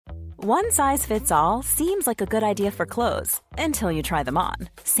One size fits all seems like a good idea for clothes until you try them on.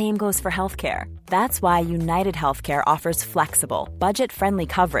 Same goes for healthcare. That's why United Healthcare offers flexible, budget-friendly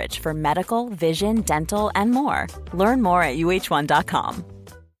coverage for medical, vision, dental, and more. Learn more at uh1.com.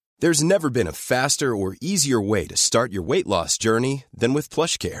 There's never been a faster or easier way to start your weight loss journey than with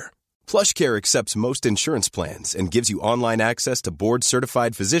PlushCare. PlushCare accepts most insurance plans and gives you online access to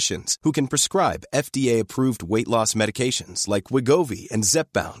board-certified physicians who can prescribe FDA-approved weight loss medications like Wegovy and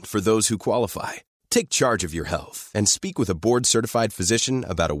Zepbound for those who qualify. Take charge of your health and speak with a board-certified physician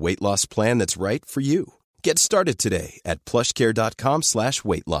about a weight loss plan that's right for you. Get started today at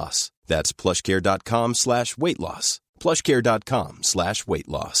plushcare.com/weight loss. That's plushcare.com/weight loss. plushcare.com/weight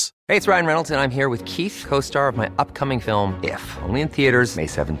loss. Hey, it's Ryan Reynolds, and I'm here with Keith, co-star of my upcoming film, If, only in theaters May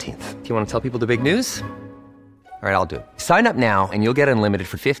 17th. Do you want to tell people the big news? All right, I'll do it. Sign up now and you'll get unlimited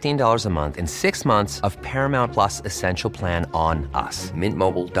for $15 a month and 6 months of Paramount Plus Essential Plan on us.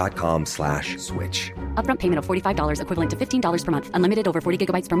 MintMobile.com/switch. Upfront payment of $45 equivalent to $15 per month. Unlimited over 40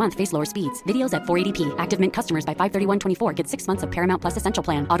 gigabytes per month. Face lower speeds. Videos at 480p. Active Mint customers by 531.24 get 6 months of Paramount Plus Essential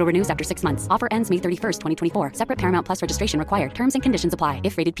Plan. Auto renews after 6 months. Offer ends May 31st, 2024. Separate Paramount Plus registration required. Terms and conditions apply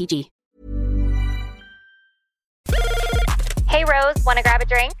if rated PG. Hey, Rose, want to grab a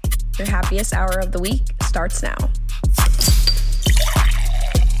drink? Your happiest hour of the week starts now.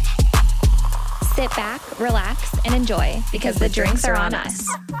 Sit back, relax, and enjoy because the drinks are on us.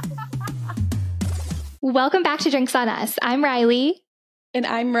 Welcome back to Drinks on Us. I'm Riley. And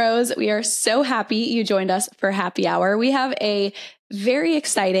I'm Rose. We are so happy you joined us for happy hour. We have a very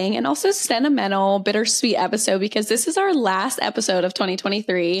exciting and also sentimental, bittersweet episode because this is our last episode of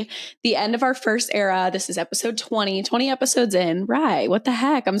 2023, the end of our first era. This is episode 20 episodes in. Right. What the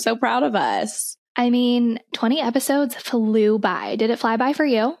heck? I'm so proud of us. I mean, 20 episodes flew by. Did it fly by for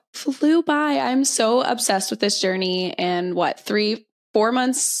you? Flew by. I'm so obsessed with this journey and 3-4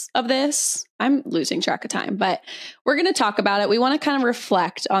 months of this. I'm losing track of time, but we're going to talk about it. We want to kind of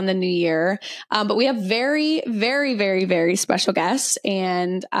reflect on the new year, but we have very, very, very, very special guests.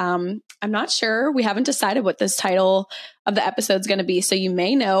 And I'm not sure. We haven't decided what this title of the episode is going to be. So you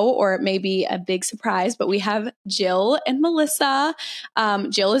may know, or it may be a big surprise, but we have Jill and Melissa.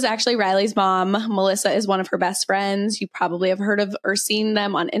 Jill is actually Riley's mom. Melissa is one of her best friends. You probably have heard of or seen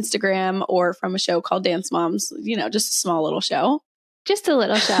them on Instagram or from a show called Dance Moms, just a small little show. Just a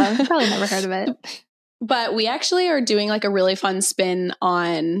little show. Probably never heard of it. But we actually are doing a really fun spin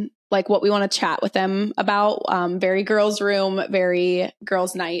on what we want to chat with them about. Very girls room, very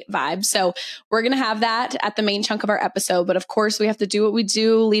girls night vibe. So we're going to have that at the main chunk of our episode. But of course, we have to do what we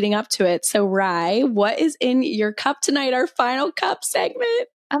do leading up to it. So Rye, what is in your cup tonight? Our final cup segment.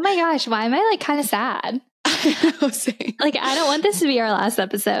 Oh my gosh. Why am I kind of sad? I don't want this to be our last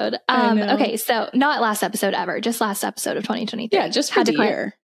episode. Okay, so not last episode ever, just last episode of 2023. Yeah, just for the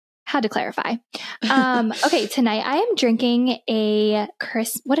year. Had to clarify. Okay, tonight I am drinking a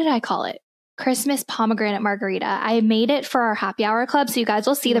what did I call it? Christmas pomegranate margarita. I made it for our happy hour club, so you guys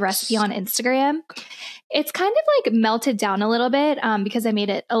will see the recipe on Instagram. It's kind of melted down a little bit because I made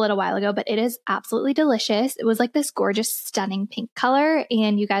it a little while ago, but it is absolutely delicious. It was this gorgeous, stunning pink color,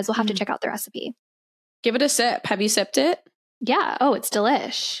 and you guys will have to check out the recipe. Give it a sip. Have you sipped it? Yeah. Oh, it's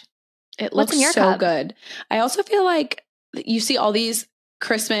delish. It looks so good. I also feel like you see all these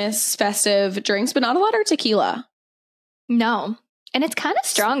Christmas festive drinks, but not a lot of tequila. No. And it's kind of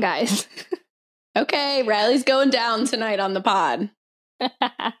strong, guys. Okay. Riley's going down tonight on the pod.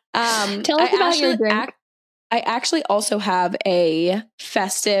 Tell us about your drink. I actually also have a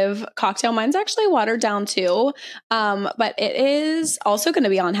festive cocktail. Mine's actually watered down too. But it is also going to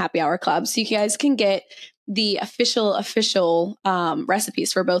be on Happy Hour Club. So you guys can get the official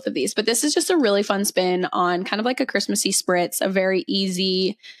recipes for both of these. But this is just a really fun spin on kind of a Christmassy spritz, a very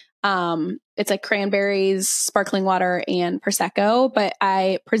easy, it's cranberries, sparkling water, and Prosecco. But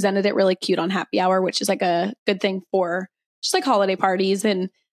I presented it really cute on Happy Hour, which is a good thing for just holiday parties and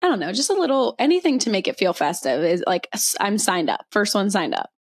I don't know, just a little anything to make it feel festive is I'm signed up. First one signed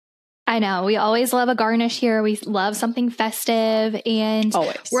up. I know. We always love a garnish here. We love something festive and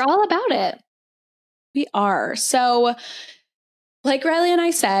always. We're all about it. We are. So like Riley and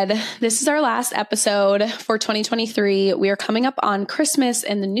I said, this is our last episode for 2023. We are coming up on Christmas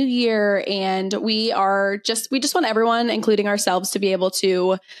and the new year. And we just want everyone, including ourselves, to be able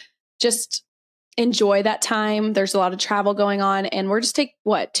to just enjoy that time. There's a lot of travel going on and we're just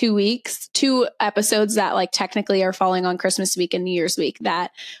 2 weeks, 2 episodes that technically are falling on Christmas week and New Year's week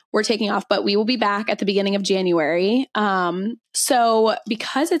that we're taking off, but we will be back at the beginning of January. So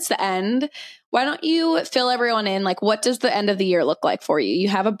because it's the end, why don't you fill everyone in? What does the end of the year look like for you? You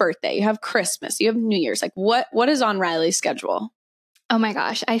have a birthday, you have Christmas, you have New Year's. What is on Riley's schedule? Oh my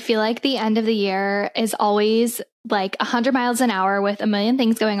gosh. I feel like the end of the year is always like 100 miles an hour with a million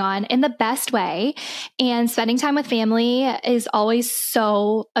things going on in the best way. And spending time with family is always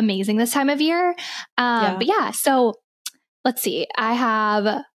so amazing this time of year. But yeah, so let's see. I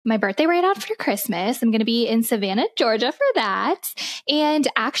have my birthday right after Christmas. I'm going to be in Savannah, Georgia for that. And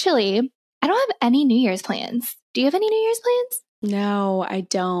actually, I don't have any New Year's plans. Do you have any New Year's plans? No, I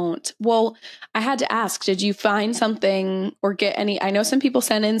don't. Well, I had to ask, did you find something or get any? I know some people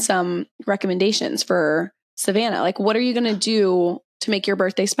send in some recommendations for Savannah. Like, what are you going to do to make your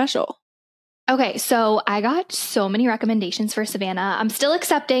birthday special? Okay, so I got so many recommendations for Savannah. I'm still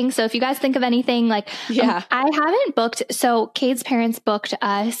accepting. So if you guys think of anything, like, I haven't booked. So Cade's parents booked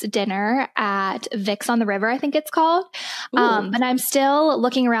us dinner at Vic's on the River, I think it's called. But I'm still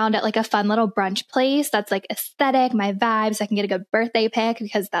looking around at like a fun little brunch place that's like aesthetic, my vibes. I can get a good birthday pic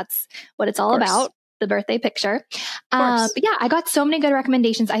because that's what it's all about. The birthday picture. But yeah, I got so many good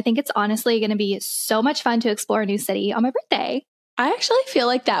recommendations. I think it's honestly going to be so much fun to explore a new city on my birthday. I actually feel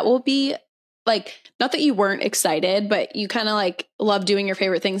like that will be like, not that you weren't excited, but you kind of like love doing your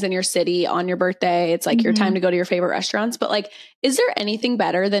favorite things in your city on your birthday. It's like your time to go to your favorite restaurants. But like, is there anything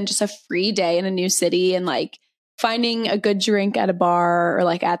better than just a free day in a new city and like finding a good drink at a bar or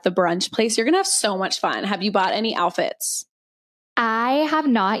like at the brunch place? You're going to have so much fun. Have you bought any outfits? I have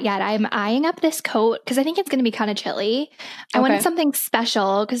not yet. I'm eyeing up this coat because I think it's going to be kind of chilly. I wanted something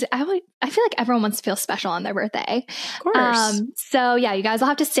special because I feel like everyone wants to feel special on their birthday. Of course. So yeah, you guys will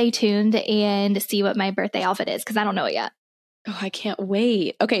have to stay tuned and see what my birthday outfit is because I don't know it yet. Oh, I can't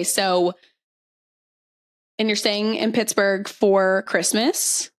wait. Okay, so, and you're staying in Pittsburgh for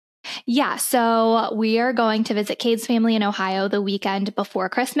Christmas? Yeah, so we are going to visit Cade's family in Ohio the weekend before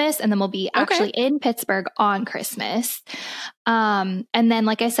Christmas, and then we'll be actually in Pittsburgh on Christmas. And then,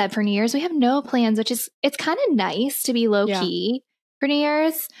 like I said, for New Year's, we have no plans, it's kind of nice to be low key for New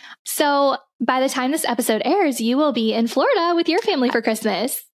Year's. So by the time this episode airs, you will be in Florida with your family for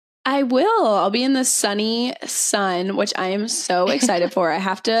Christmas. I will. I'll be in the sunny sun, which I am so excited for. I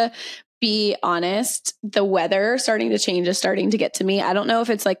have to be honest, the weather starting to change is starting to get to me. I don't know if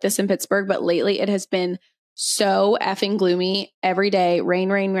it's like this in Pittsburgh, but lately it has been so effing gloomy every day,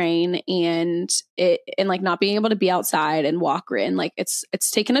 rain, and like not being able to be outside and walk in, like it's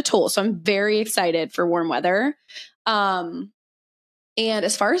taken a toll. So I'm very excited for warm weather. And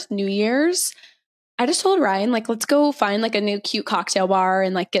as far as New Year's, I just told Ryan, like, let's go find like a new cute cocktail bar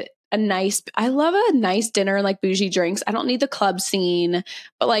and like get I love a nice dinner and like bougie drinks. I don't need the club scene,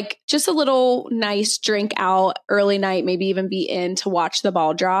 but like just a little nice drink out early night, maybe even be in to watch the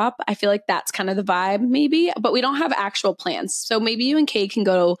ball drop. I feel like that's kind of the vibe maybe, but we don't have actual plans. So maybe you and Kate can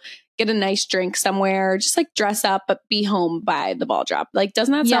go get a nice drink somewhere, just like dress up, but be home by the ball drop. Like,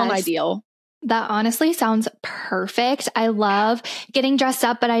 doesn't that sound ideal? That honestly sounds perfect. I love getting dressed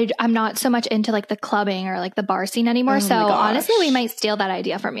up, but I'm not so much into like the clubbing or like the bar scene anymore. So honestly, we might steal that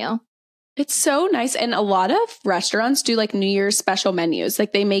idea from you. It's so nice. And a lot of restaurants do like New Year's special menus.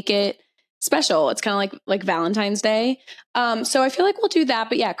 Like they make it special. It's kind of like Valentine's Day. So I feel like we'll do that.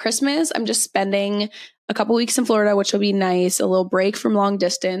 But yeah, Christmas, I'm just spending a couple weeks in Florida, which will be nice. A little break from long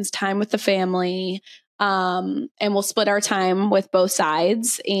distance, time with the family. And we'll split our time with both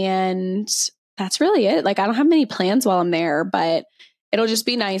sides. And that's really it. Like, I don't have many plans while I'm there, but it'll just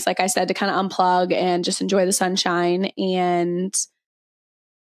be nice, like I said, to kind of unplug and just enjoy the sunshine. And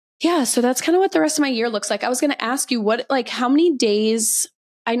yeah, so that's kind of what the rest of my year looks like. I was going to ask you how many days,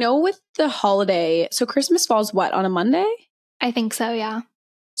 I know with the holiday, so Christmas falls what, on a Monday? I think so, yeah.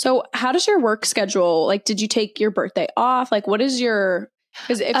 So how does your work schedule, like, did you take your birthday off? Like, what is your,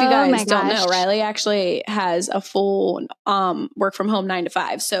 because if you guys don't know, Riley actually has a full work from home 9 to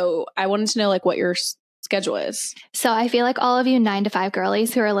 5. So I wanted to know like what your schedule is. So I feel like all of you 9 to 5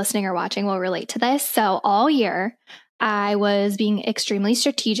 girlies who are listening or watching will relate to this. So all year, I was being extremely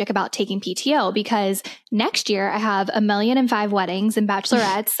strategic about taking PTO because next year I have 1,000,005 weddings and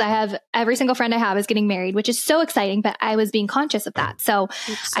bachelorettes. I have every single friend I have is getting married, which is so exciting, but I was being conscious of that. So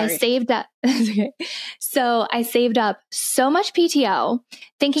I saved up. So I saved up so much PTO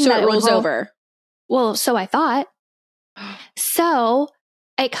thinking that it rolls over. Well, so I thought. So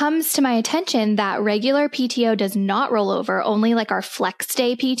it comes to my attention that regular PTO does not roll over, only like our flex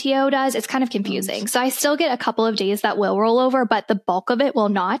day PTO does. It's kind of confusing. So I still get a couple of days that will roll over, but the bulk of it will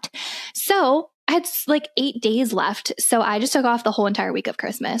not. So I had like 8 days left. So I just took off the whole entire week of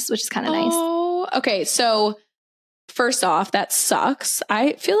Christmas, which is kind of nice. Oh, okay. So first off, that sucks.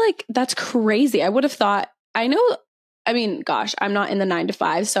 I feel like that's crazy. I would have thought, gosh, I'm not in the 9 to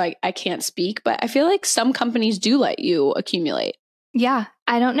 5, so I can't speak, but I feel like some companies do let you accumulate. Yeah.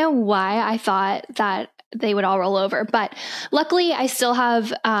 I don't know why I thought that they would all roll over. But luckily I still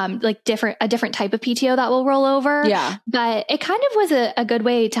have like a different type of PTO that will roll over. Yeah. But it kind of was a good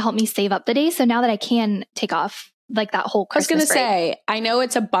way to help me save up the day. So now that I can take off like that whole Christmas I was going to break. say, I know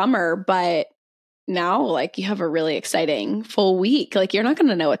it's a bummer, but now like you have a really exciting full week. Like you're not going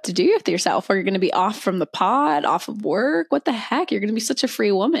to know what to do with yourself, or you're going to be off from the pod, off of work. What the heck? You're going to be such a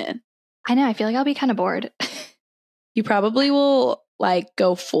free woman. I know. I feel like I'll be kind of bored. You probably will like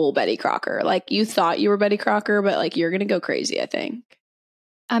go full Betty Crocker. Like you thought you were Betty Crocker, but like you're going to go crazy, I think.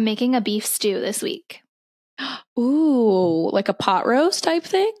 I'm making a beef stew this week. Ooh, like a pot roast type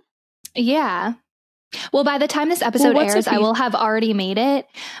thing? Yeah. Well, by the time this episode airs, I will have already made it.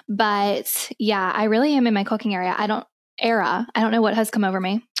 But yeah, I really am in my cooking area. I don't know what has come over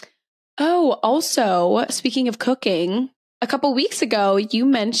me. Oh, also, speaking of cooking, a couple weeks ago, you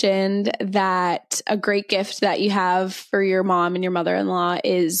mentioned that a great gift that you have for your mom and your mother-in-law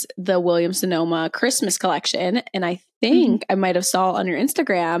is the Williams-Sonoma Christmas collection. And I think I might have saw on your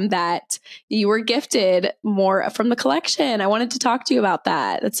Instagram that you were gifted more from the collection. I wanted to talk to you about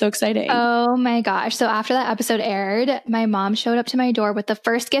that. That's so exciting. Oh my gosh. So after that episode aired, my mom showed up to my door with the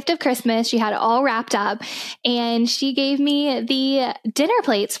first gift of Christmas. She had it all wrapped up and she gave me the dinner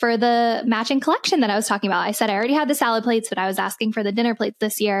plates for the matching collection that I was talking about. I said I already had the salad plates, but I was asking for the dinner plates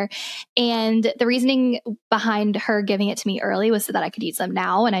this year. And the reasoning behind her giving it to me early was so that I could use them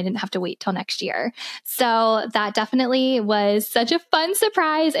now and I didn't have to wait till next year. So that definitely was such a fun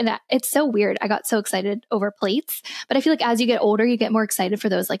surprise. And it's so weird. I got so excited over plates, but I feel like as you get older, you get more excited for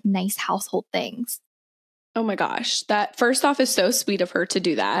those like nice household things. Oh my gosh. That first off is so sweet of her to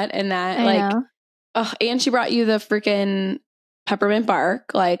do that. And that and she brought you the freaking peppermint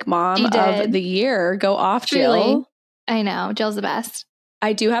bark, like mom of the year. Go off, Truly. Jill. I know. Jill's the best.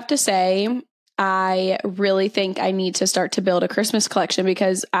 I do have to say, I really think I need to start to build a Christmas collection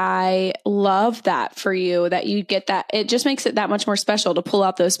because I love that for you, that you get that. It just makes it that much more special to pull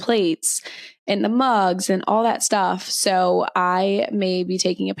out those plates and the mugs and all that stuff. So I may be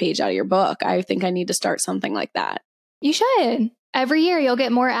taking a page out of your book. I think I need to start something like that. You should. Every year you'll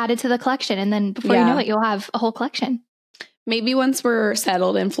get more added to the collection. And then before you know it, you'll have a whole collection. Maybe once we're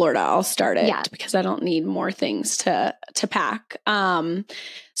settled in Florida, I'll start it because I don't need more things to pack.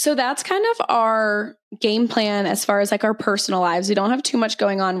 So that's kind of our game plan as far as like our personal lives. We don't have too much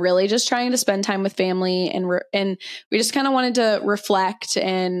going on, really, just trying to spend time with family. And we just kind of wanted to reflect.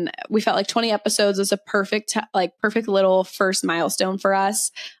 And we felt like 20 episodes was a perfect little first milestone for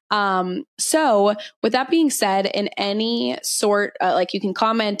us. So with that being said, in any sort, like you can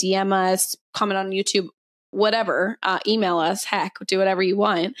comment, DM us, comment on YouTube, whatever, email us, heck, do whatever you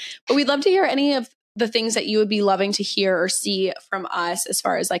want. But we'd love to hear any of the things that you would be loving to hear or see from us as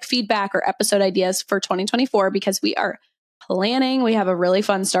far as like feedback or episode ideas for 2024, because we are planning. We have a really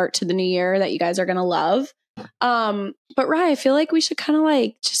fun start to the new year that you guys are going to love. But Rye, I feel like we should kind of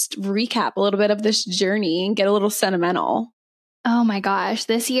like just recap a little bit of this journey and get a little sentimental. Oh my gosh,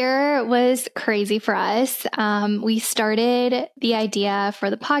 this year was crazy for us. We started the idea for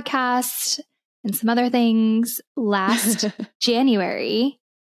the podcast and some other things last January.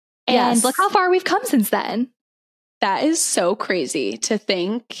 And look how far we've come since then. That is so crazy to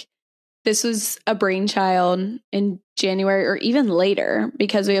think this was a brainchild in January or even later,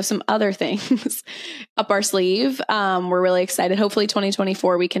 because we have some other things up our sleeve. We're really excited. Hopefully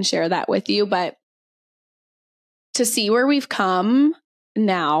 2024, we can share that with you. But to see where we've come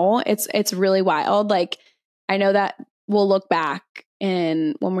now, it's really wild. Like, I know that we'll look back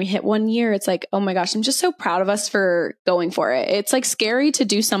and when we hit 1 year, it's like, oh my gosh, I'm just so proud of us for going for it. It's like scary to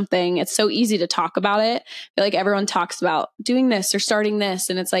do something. It's so easy to talk about it. I feel like everyone talks about doing this or starting this.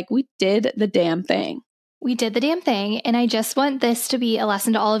 And it's like, we did the damn thing. We did the damn thing. And I just want this to be a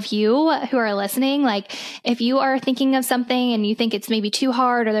lesson to all of you who are listening. Like, if you are thinking of something and you think it's maybe too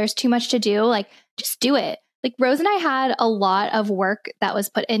hard or there's too much to do, like, just do it. Like, Rose and I had a lot of work that was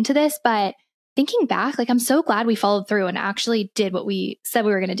put into this, but thinking back, like, I'm so glad we followed through and actually did what we said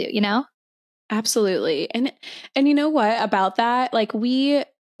we were going to do, you know? Absolutely. And you know what about that? Like, we're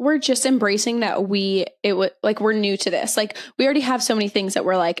just embracing that we're new to this. Like, we already have so many things that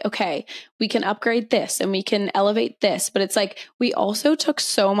we're like, okay, we can upgrade this and we can elevate this. But it's like, we also took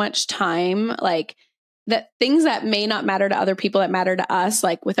so much time, like, that things that may not matter to other people that matter to us,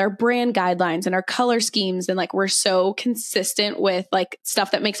 like with our brand guidelines and our color schemes. And like, we're so consistent with like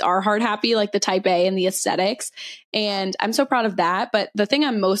stuff that makes our heart happy, like the type A and the aesthetics. And I'm so proud of that. But the thing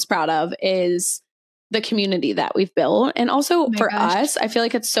I'm most proud of is the community that we've built. And also for us, I feel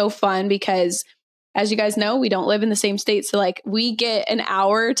like it's so fun because, as you guys know, we don't live in the same state. So like, we get an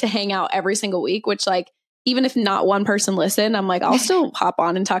hour to hang out every single week, which like even if not one person listened, I'm like, I'll still hop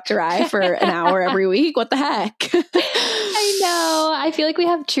on and talk to Rye for an hour every week. What the heck? I know. I feel like we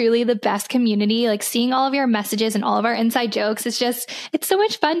have truly the best community. Like seeing all of your messages and all of our inside jokes, it's so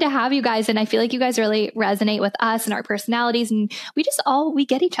much fun to have you guys. And I feel like you guys really resonate with us and our personalities. And we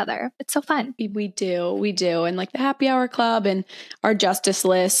get each other. It's so fun. We do. And like the happy hour club and our justice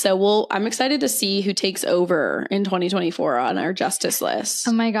list. So I'm excited to see who takes over in 2024 on our justice list.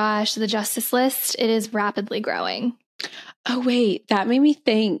 Oh my gosh. The justice list, it is rapidly growing. Oh, wait, that made me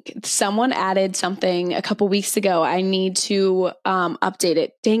think. Someone added something a couple weeks ago. I need to update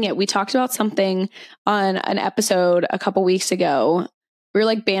it. Dang it. We talked about something on an episode a couple weeks ago. We were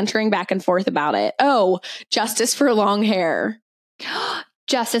like bantering back and forth about it. Oh, justice for long hair.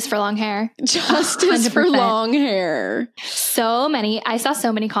 Justice for long hair. Justice 100%. For long hair. I saw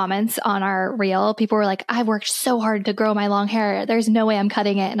so many comments on our reel. People were like, I've worked so hard to grow my long hair. There's no way I'm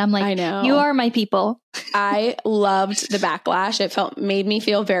cutting it. And I'm like, I know. You are my people. I loved the backlash. It made me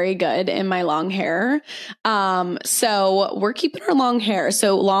feel very good in my long hair. So we're keeping our long hair.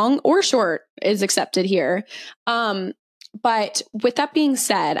 So long or short is accepted here. But with that being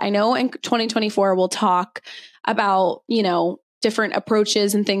said, I know in 2024, we'll talk about, different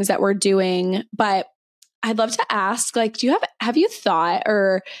approaches and things that we're doing, but I'd love to ask, like, have you thought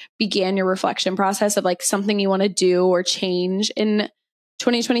or began your reflection process of like something you want to do or change in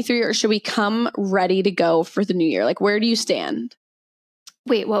 2023, or should we come ready to go for the new year? Like, where do you stand?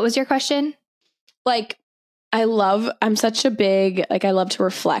 Wait, what was your question? Like, I'm such a big, like, I love to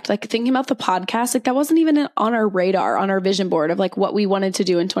reflect, like thinking about the podcast, like that wasn't even on our radar, on our vision board of like what we wanted to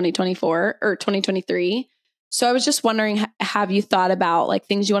do in 2024 or 2023. So I was just wondering, have you thought about like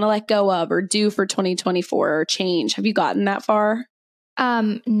things you want to let go of or do for 2024 or change? Have you gotten that far?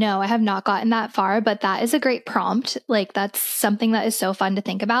 No, I have not gotten that far, but that is a great prompt. Like that's something that is so fun to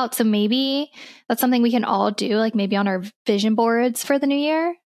think about. So maybe that's something we can all do, like maybe on our vision boards for the new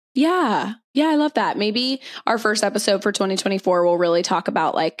year. Yeah. Yeah, I love that. Maybe our first episode for 2024 will really talk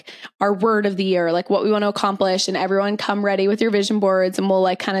about like our word of the year, like what we want to accomplish, and everyone come ready with your vision boards and we'll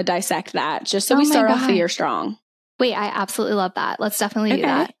like kind of dissect that just so we start off the year strong. Wait, I absolutely love that. Let's definitely do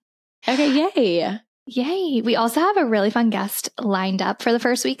that. Okay, yay. We also have a really fun guest lined up for the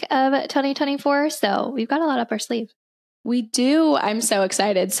first week of 2024. So we've got a lot up our sleeve. We do. I'm so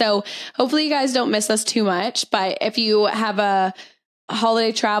excited. So hopefully you guys don't miss us too much, but if you have a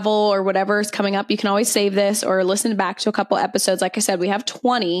holiday travel or whatever is coming up, you can always save this or listen back to a couple episodes. Like I said, we have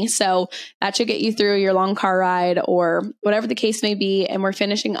 20, so that should get you through your long car ride or whatever the case may be. And we're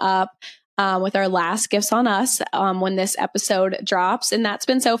finishing up with our last Gifts on Us when this episode drops. And that's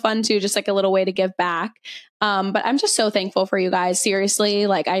been so fun too, just like a little way to give back. But I'm just so thankful for you guys. Seriously,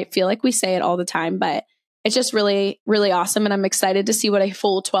 like I feel like we say it all the time, but it's just really, really awesome. And I'm excited to see what a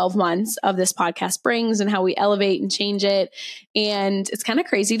full 12 months of this podcast brings and how we elevate and change it. And it's kind of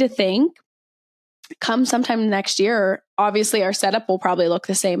crazy to think come sometime next year, obviously our setup will probably look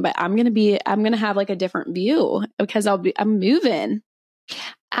the same, but I'm going to have like a different view because I'm moving.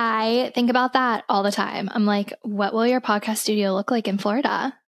 I think about that all the time. I'm like, what will your podcast studio look like in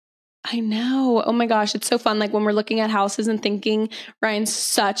Florida? I know. Oh my gosh. It's so fun. Like when we're looking at houses and thinking, Ryan's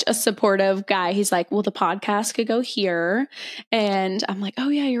such a supportive guy. He's like, well, the podcast could go here. And I'm like, oh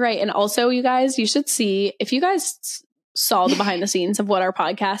yeah, you're right. And also you guys, you should see if you guys saw the behind the scenes of what our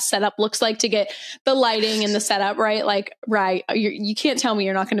podcast setup looks like to get the lighting and the setup right. Like, right. You can't tell me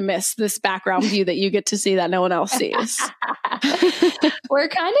you're not going to miss this background view that you get to see that no one else sees. We're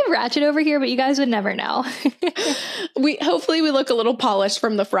kind of ratchet over here, but you guys would never know. Hopefully we look a little polished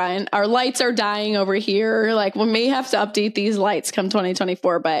from the front. Our lights are dying over here. Like we may have to update these lights come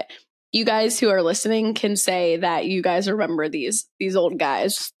 2024, but you guys who are listening can say that you guys remember these old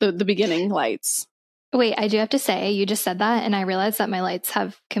guys, the beginning lights. Wait, I do have to say, you just said that, and I realized that my lights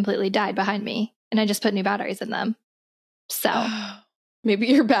have completely died behind me, and I just put new batteries in them. So maybe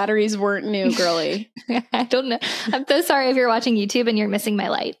your batteries weren't new, girly. I don't know. I'm so sorry if you're watching YouTube and you're missing my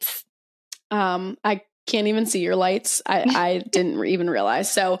lights. I can't even see your lights. I didn't even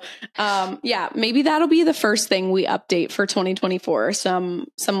realize. So, yeah, maybe that'll be the first thing we update for 2024, some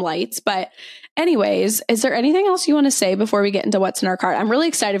lights. But anyways, is there anything else you want to say before we get into what's in our cart? I'm really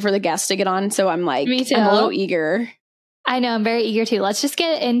excited for the guests to get on. So I'm like, me too. I'm a little eager. I know. I'm very eager too. Let's just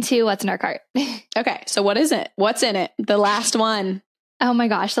get into what's in our cart. Okay. So what is it? What's in it? The last one. Oh my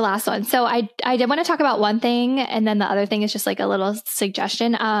gosh, the last one. So I did want to talk about one thing, and then the other thing is just like a little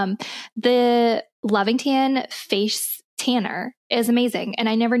suggestion. The Loving Tan face tanner is amazing, and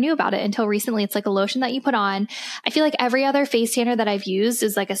I never knew about it until recently. It's like a lotion that you put on. I feel like every other face tanner that I've used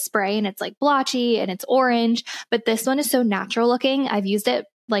is like a spray, and it's like blotchy and it's orange, but this one is so natural looking. I've used it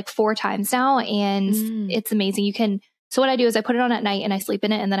like 4 times now, and it's amazing. So what I do is I put it on at night and I sleep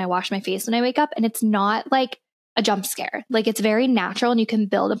in it, and then I wash my face when I wake up, and it's not like a jump scare. Like it's very natural and you can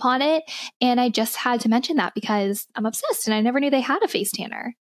build upon it. And I just had to mention that because I'm obsessed and I never knew they had a face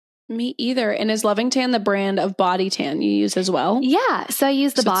tanner. Me either. And is Loving Tan the brand of body tan you use as well? Yeah. So I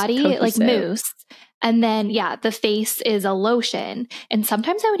use the body like mousse. And then, the face is a lotion. And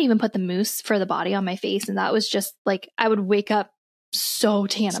sometimes I would even put the mousse for the body on my face. And that was just like, I would wake up so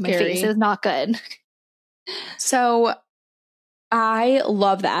tan on my face. It was not good. So I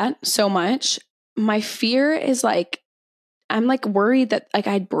love that so much. My fear is like, I'm like worried that like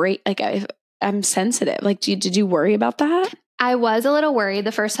I'd break, like I'm sensitive. Like, did you worry about that? I was a little worried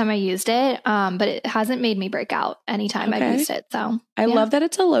the first time I used it, but it hasn't made me break out anytime I've used it. So I love that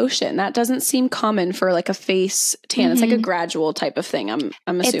it's a lotion. That doesn't seem common for like a face tan. It's like a gradual type of thing.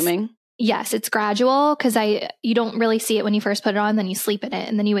 I'm assuming. Yes, it's gradual because you don't really see it when you first put it on, then you sleep in it,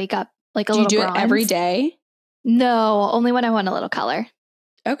 and then you wake up like a little bronze. Do you do it every day? No, only when I want a little color.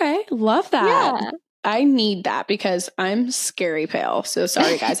 Okay, love that. Yeah. I need that because I'm scary pale. So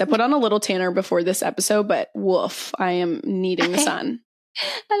sorry, guys. I put on a little tanner before this episode, but woof, I am needing the sun.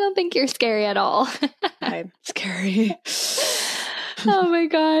 I don't think you're scary at all. I'm scary. Oh my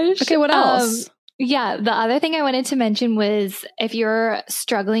gosh. Okay, what else? The other thing I wanted to mention was if you're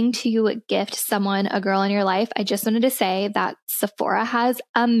struggling to gift someone a girl in your life, I just wanted to say that Sephora has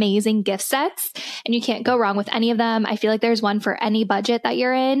amazing gift sets and you can't go wrong with any of them. I feel like there's one for any budget that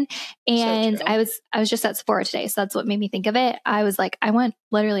you're in. And so I was just at Sephora today, so that's what made me think of it. I was like, I want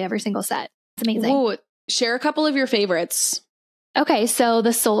literally every single set. It's amazing. Ooh, share a couple of your favorites. Okay, so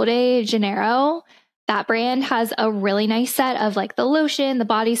the Sol de Janeiro, that brand has a really nice set of like the lotion, the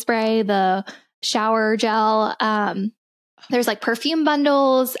body spray, the shower gel. There's like perfume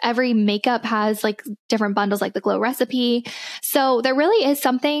bundles. Every makeup has like different bundles, like the Glow Recipe. So there really is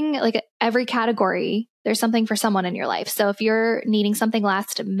something like every category. There's something for someone in your life. So if you're needing something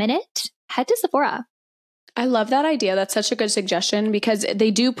last minute, head to Sephora. I love that idea. That's such a good suggestion because they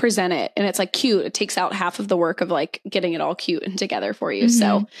do present it and it's like cute. It takes out half of the work of like getting it all cute and together for you.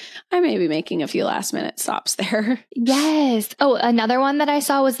 So I may be making a few last minute stops there. Yes. Oh, another one that I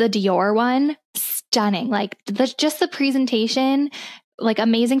saw was the Dior one. Stunning. Like just the presentation, like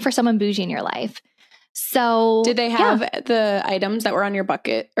amazing for someone bougie in your life. So did they have the items that were on your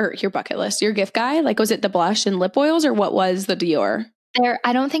bucket list, your gift guide? Like, was it the blush and lip oils or what was the Dior?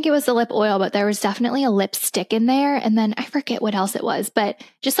 I don't think it was the lip oil, but there was definitely a lipstick in there. And then I forget what else it was, but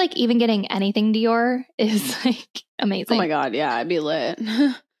just like even getting anything Dior is like amazing. Oh my God. Yeah. I'd be lit.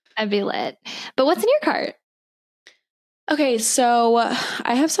 I'd be lit. But what's in your cart? Okay. So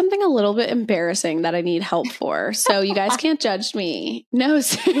I have something a little bit embarrassing that I need help for. So you guys can't judge me. No,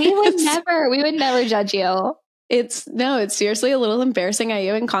 we would never judge you. It's seriously a little embarrassing. I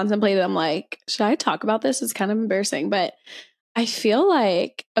even contemplated, I'm like, should I talk about this? It's kind of embarrassing, but I feel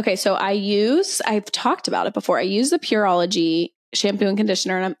like, okay, so I've talked about it before. I use the Pureology shampoo and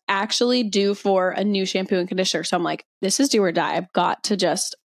conditioner, and I'm actually due for a new shampoo and conditioner. So I'm like, this is do or die. I've got to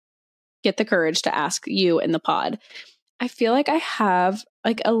just get the courage to ask you in the pod. I feel like I have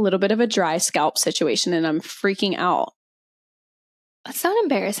like a little bit of a dry scalp situation and I'm freaking out. That's not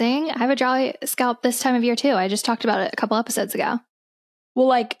embarrassing. I have a dry scalp this time of year too. I just talked about it a couple episodes ago. Well,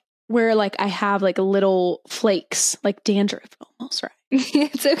 like, where like I have like little flakes, like dandruff almost, right?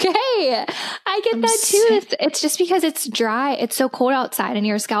 It's okay. I get that too. It's just because it's dry. It's so cold outside and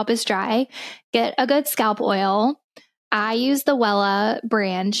your scalp is dry. Get a good scalp oil. I use the Wella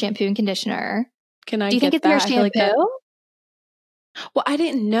brand shampoo and conditioner. Can I Do you think it's your shampoo? Well, I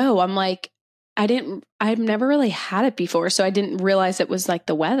didn't know. I'm like, I've never really had it before. So I didn't realize it was like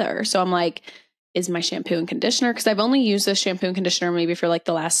the weather. So I'm like, is my shampoo and conditioner? Because I've only used this shampoo and conditioner maybe for like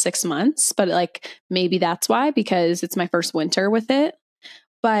the last 6 months, but like maybe that's why, because it's my first winter with it.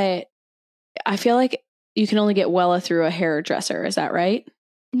 But I feel like you can only get Wella through a hairdresser. Is that right?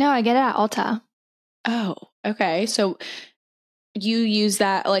 No, I get it at Ulta. Oh, okay. So you use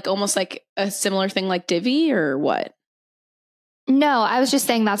that like almost like a similar thing like Divi or what? No, I was just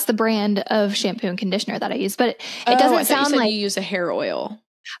saying that's the brand of shampoo and conditioner that I use, but it doesn't sound like you use a hair oil.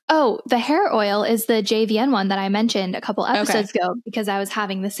 Oh, the hair oil is the JVN one that I mentioned a couple episodes ago because I was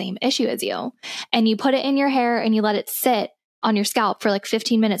having the same issue as you. And you put it in your hair and you let it sit on your scalp for like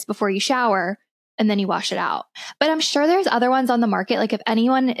 15 minutes before you shower and then you wash it out. But I'm sure there's other ones on the market. Like if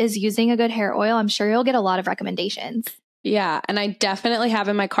anyone is using a good hair oil, I'm sure you'll get a lot of recommendations. Yeah. And I definitely have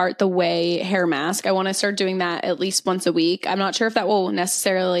in my cart the Way hair mask. I want to start doing that at least once a week. I'm not sure if that will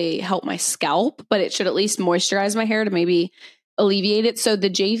necessarily help my scalp, but it should at least moisturize my hair to maybe alleviate it. So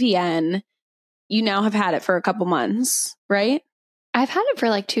the JVN, you now have had it for a couple months, right? I've had it for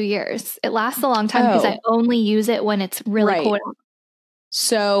like 2 years. It lasts a long time because I only use it when it's really cold.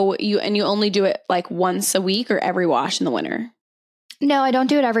 So you only do it like once a week or every wash in the winter? No, I don't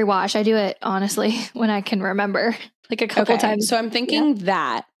do it every wash. I do it honestly when I can remember, like a couple times. So I'm thinking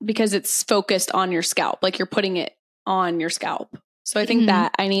that because it's focused on your scalp, like you're putting it on your scalp. So I think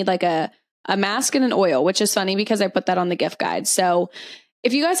that I need like a mask and an oil, which is funny because I put that on the gift guide. So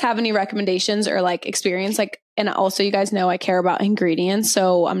if you guys have any recommendations or like experience, like, and also you guys know I care about ingredients,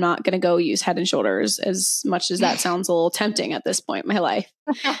 so I'm not going to go use Head and Shoulders as much as that sounds a little tempting at this point in my life.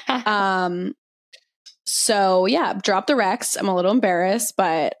 So yeah, drop the Rex. I'm a little embarrassed,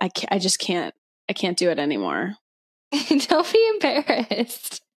 but I can't do it anymore. Don't be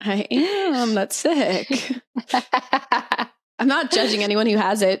embarrassed. I am. That's sick. I'm not judging anyone who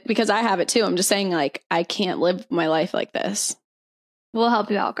has it because I have it too. I'm just saying like, I can't live my life like this. We'll help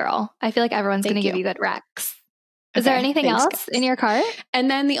you out, girl. I feel like everyone's going to give you good Rex. Is there anything else in your cart?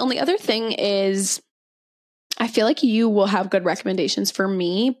 And then the only other thing is I feel like you will have good recommendations for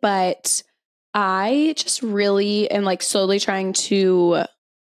me, but I just really am like slowly trying to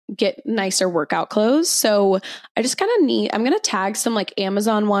get nicer workout clothes. So I just kind of I'm going to tag some like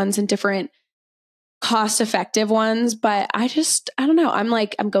Amazon ones and different cost-effective ones, but I don't know.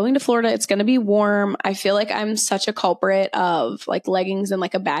 I'm going to Florida. It's going to be warm. I feel like I'm such a culprit of like leggings and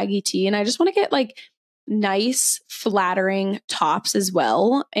like a baggy tee. And I just want to get like nice, flattering tops as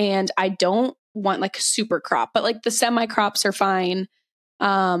well. And I don't want like super crop, but like the semi crops are fine.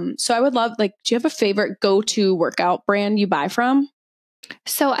 So I would love, like, do you have a favorite go-to workout brand you buy from?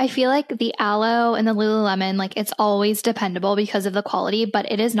 So I feel like the Aloe and the Lululemon, like it's always dependable because of the quality,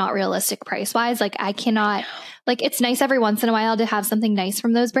 but it is not realistic price wise. Like I cannot, like it's nice every once in a while to have something nice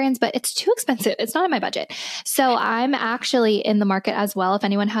from those brands, but it's too expensive. It's not in my budget. So I'm actually in the market as well. If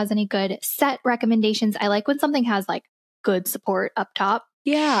anyone has any good set recommendations, I like when something has like good support up top.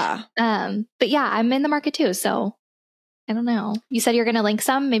 Yeah. But yeah, I'm in the market too. So I don't know. You said you're going to link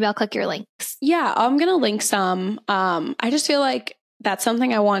some. Maybe I'll click your links. Yeah, I'm going to link some. I just feel like that's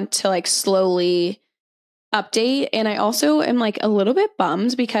something I want to like slowly update. And I also am like a little bit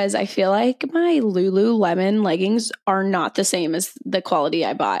bummed because I feel like my Lululemon leggings are not the same as the quality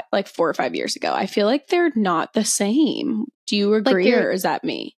I bought like 4 or 5 years ago. I feel like they're not the same. Do you agree or is that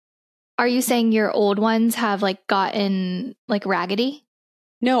me? Are you saying your old ones have like gotten like raggedy?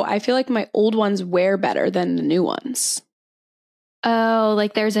 No, I feel like my old ones wear better than the new ones. Oh,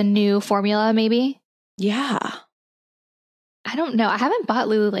 like there's a new formula maybe? Yeah. I don't know. I haven't bought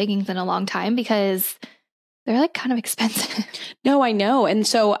Lulu leggings in a long time because they're like kind of expensive. No, I know. And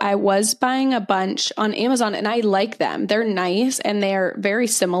so I was buying a bunch on Amazon and I like them. They're nice and they're very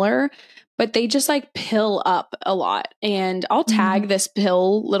similar, but they just like pill up a lot. And I'll tag this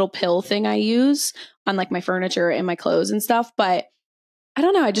little pill thing I use on like my furniture and my clothes and stuff. But I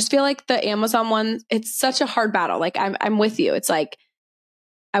don't know. I just feel like the Amazon one, it's such a hard battle. Like I'm with you. It's like,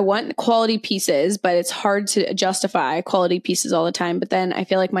 I want quality pieces, but it's hard to justify quality pieces all the time. But then I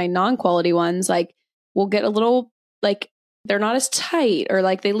feel like my non-quality ones, like, will get a little, like, they're not as tight or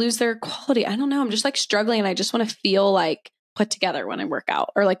like they lose their quality. I don't know. I'm just like struggling and I just want to feel like put together when I work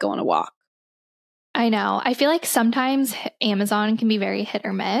out or like go on a walk. I know. I feel like sometimes Amazon can be very hit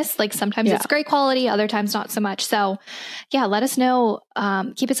or miss. Like sometimes it's great quality, other times not so much. So yeah, let us know.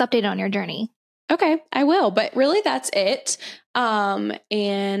 Keep us updated on your journey. Okay, I will. But really, that's it.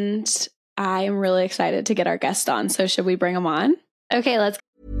 And I am really excited to get our guest on. So should we bring him on? Okay, let's.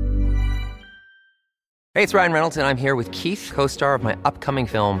 Hey, it's Ryan Reynolds, and I'm here with Keith, co-star of my upcoming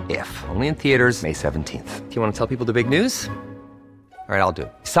film, If, only in theaters May 17th. Do you want to tell people the big news? All right, I'll do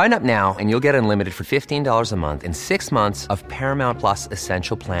it. Sign up now and you'll get unlimited for $15 a month and 6 months of Paramount Plus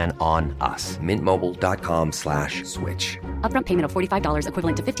Essential Plan on us. MintMobile.com/switch. Upfront payment of $45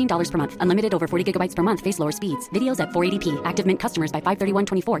 equivalent to $15 per month. Unlimited over 40 gigabytes per month. Face lower speeds. Videos at 480p. Active Mint customers by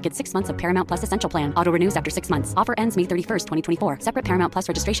 531.24 get 6 months of Paramount Plus Essential Plan. Auto renews after 6 months. Offer ends May 31st, 2024. Separate Paramount Plus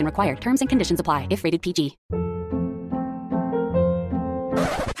registration required. Terms and conditions apply if rated PG.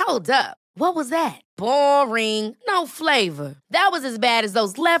 Hold up. What was that? Boring. No flavor. That was as bad as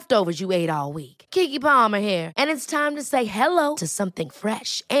those leftovers you ate all week. Keke Palmer here. And it's time to say hello to something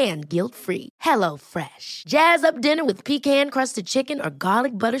fresh and guilt-free. Hello Fresh. Jazz up dinner with pecan-crusted chicken or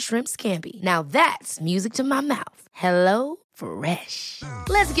garlic butter shrimp scampi. Now that's music to my mouth. Hello Fresh.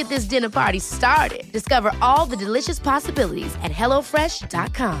 Let's get this dinner party started. Discover all the delicious possibilities at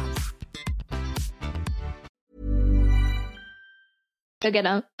HelloFresh.com. Go get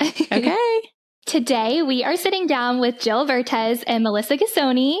them. Okay. Today, we are sitting down with Jill Vertes and Melissa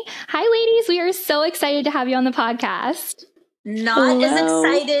Gassoni. Hi, ladies. We are so excited to have you on the podcast. Not as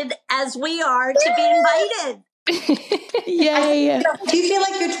excited as we are to be invited. Yay. Do you feel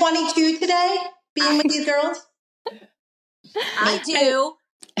like you're 22 today, being with these girls? I do.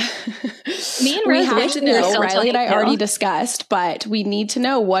 Me and We Rose have wish to we were know, still Riley and I 22. already discussed, but we need to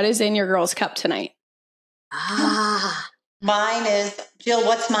know what is in your girls' cup tonight. Mine is, Jill,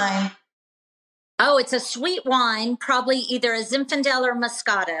 what's mine? Oh, it's a sweet wine, probably either a Zinfandel or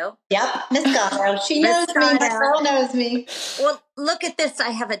Moscato. Yep, Moscato. She knows me. My Moscato. girl knows me. Well, look at this.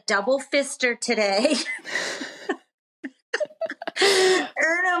 I have a double fister today.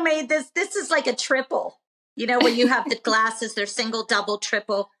 Erno made this. This is like a triple. You know, when you have the glasses, they're single, double,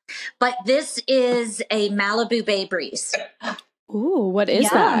 triple. But this is a Malibu Bay Breeze. Ooh, what is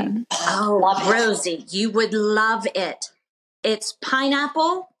that? Oh, Rosie, you would love it. It's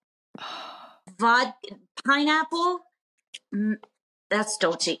pineapple, vodka, pineapple. That's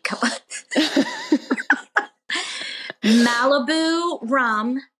Dolce. Come on. Malibu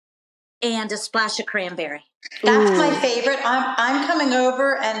rum and a splash of cranberry. That's my favorite. I'm coming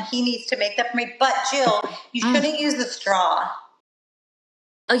over, and he needs to make that for me. But Jill, you shouldn't use the straw.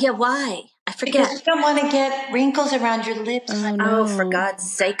 Oh yeah, why? I forget. Because you don't want to get wrinkles around your lips. Oh, for God's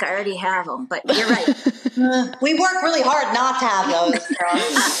sake, I already have them. But you're right. We work really hard not to have those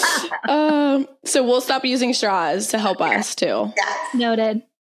straws. So we'll stop using straws to help us too. Yes. Noted.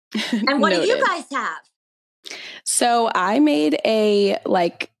 And what do Noted. you guys have? So I made a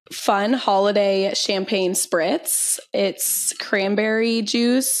fun holiday champagne spritz. It's cranberry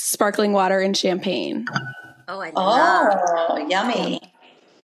juice, sparkling water, and champagne. Oh, I love. Oh, yummy.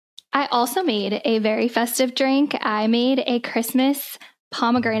 I also made a very festive drink. I made a Christmas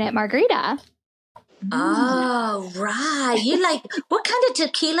pomegranate margarita. Oh, right. You like, what kind of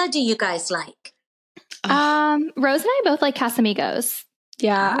tequila do you guys like? Rose and I both like Casamigos.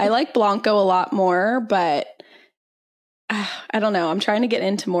 Yeah, I like Blanco a lot more, but I don't know. I'm trying to get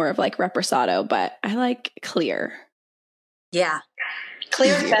into more of Reposado, but I like clear. Yeah.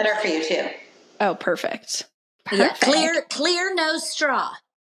 Clear's better for you too. Oh, perfect. Yeah, clear, no straw.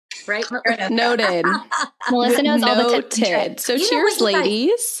 Right? Noted. Melissa knows all the tips and Noted. tricks. So You know cheers, what you guys-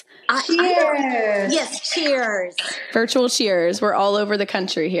 ladies. Cheers. Yes, cheers. Virtual cheers. We're all over the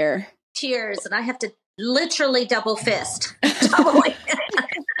country here. Cheers. And I have to literally double fist. That's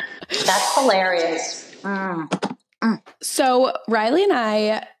hilarious. So Riley and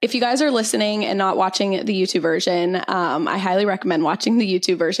I, if you guys are listening and not watching the YouTube version, I highly recommend watching the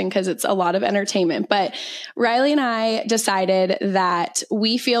YouTube version because it's a lot of entertainment. But Riley and I decided that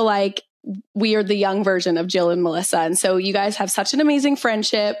we feel like we are the young version of Jill and Melissa. And so you guys have such an amazing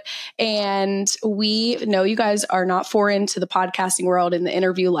friendship. And we know you guys are not foreign to the podcasting world and the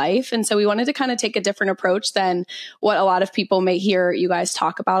interview life. And so we wanted to kind of take a different approach than what a lot of people may hear you guys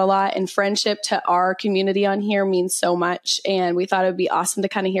talk about a lot. And friendship to our community on here means so much. And we thought it would be awesome to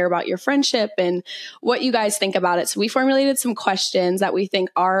kind of hear about your friendship and what you guys think about it. So we formulated some questions that we think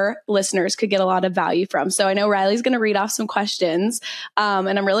our listeners could get a lot of value from. So I know Riley's going to read off some questions.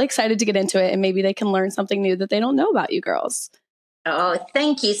 And I'm really excited to get into it, and maybe they can learn something new that they don't know about you girls. Oh,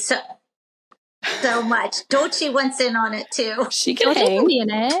 thank you so much. Dolce wants in on it too. She can Don't you hang. be in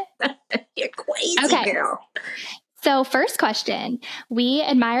it. You're crazy, Okay. girl. So first question, we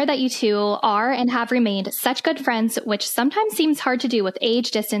admire that you two are and have remained such good friends, which sometimes seems hard to do with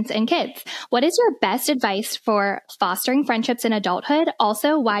age, distance, and kids. What is your best advice for fostering friendships in adulthood?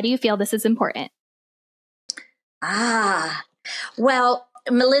 Also, why do you feel this is important? Well,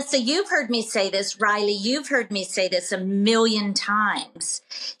 Melissa, you've heard me say this. Riley, you've heard me say this a million times.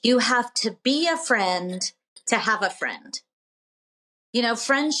 You have to be a friend to have a friend. You know,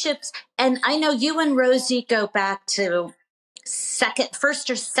 friendships, and I know you and Rosie go back to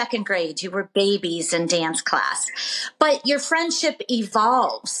first or second grade. You were babies in dance class, but your friendship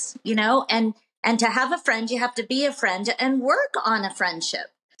evolves, you know, and to have a friend, you have to be a friend and work on a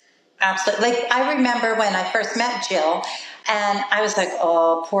friendship. Absolutely. I remember when I first met Jill, and I was like,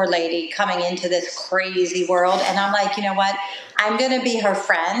 oh, poor lady coming into this crazy world. And I'm like, you know what? I'm going to be her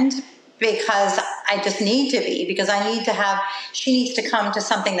friend because I just need to be, because she needs to come to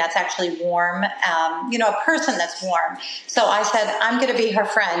something that's actually warm, a person that's warm. So I said, I'm going to be her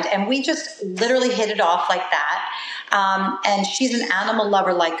friend. And we just literally hit it off like that. And she's an animal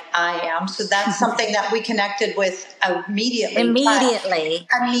lover like I am. So that's something that we connected with immediately.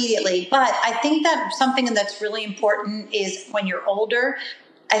 But I think that something that's really important is when you're older,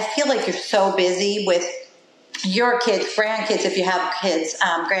 I feel like you're so busy with your kids, grandkids, if you have kids,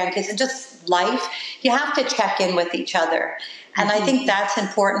 grandkids, and just life, you have to check in with each other. And I think that's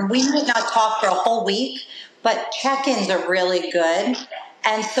important. We might not talk for a whole week, but check-ins are really good,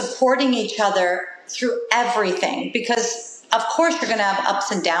 and supporting each other through everything, because of course you're going to have ups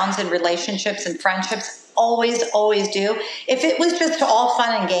and downs in relationships and friendships. always, always do. If it was just all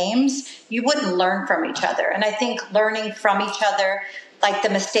fun and games, you wouldn't learn from each other. And I think learning from each other, like the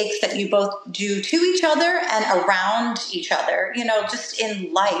mistakes that you both do to each other and around each other, just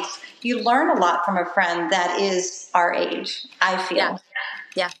in life, you learn a lot from a friend that is our age, I feel.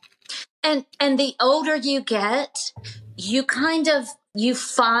 Yeah. And the older you get, you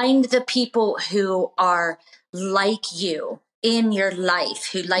find the people who are like you in your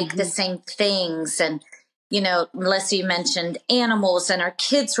life, who like the same things. And, Melissa, you mentioned animals, and our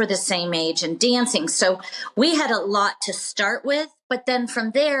kids were the same age and dancing. So we had a lot to start with. But then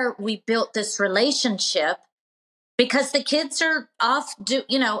from there, we built this relationship because the kids are off,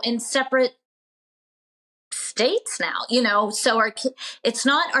 in separate states now, so it's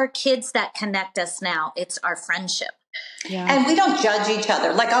not our kids that connect us now. It's our friendship. Yeah. And we don't judge each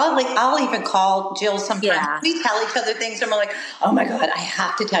other. I'll even call Jill sometimes. Yeah. We tell each other things and we're like, oh my God, I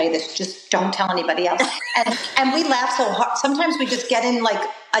have to tell you this. Just don't tell anybody else. and we laugh so hard. Sometimes we just get in like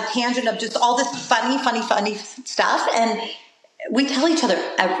a tangent of just all this funny stuff. And we tell each other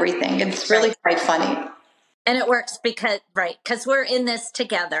everything. It's really quite funny. And it works because we're in this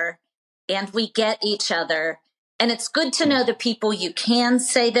together and we get each other. And it's good to know the people you can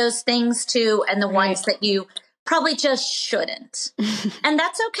say those things to and the ones that you probably just shouldn't. And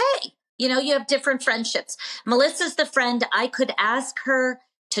that's okay. You have different friendships. Melissa's the friend I could ask her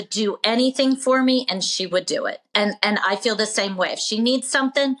to do anything for me and she would do it. And I feel the same way. If she needs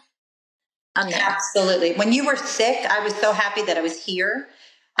something, I'm there. Absolutely. When you were sick, I was so happy that I was here.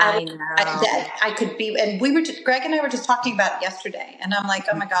 I know. I could be, and Greg and I were just talking about it yesterday, and I'm like,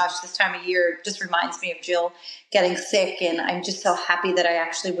 oh my gosh, this time of year just reminds me of Jill getting sick, and I'm just so happy that I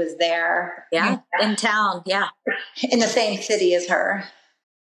actually was there. Yeah, in town, yeah. In the same city as her.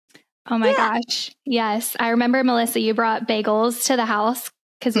 Oh my gosh. Yes. I remember, Melissa, you brought bagels to the house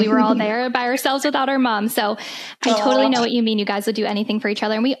because we were all there by ourselves without our mom. So I totally know what you mean. You guys would do anything for each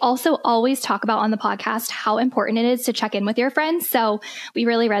other. And we also always talk about on the podcast how important it is to check in with your friends. So we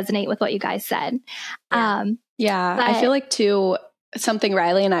really resonate with what you guys said. I feel like too, something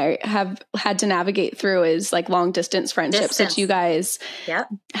Riley and I have had to navigate through is like long distance friendships that you guys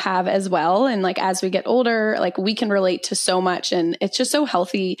have as well. And like, as we get older, like we can relate to so much, and it's just so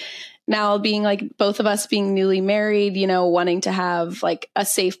healthy now, being like both of us being newly married, wanting to have like a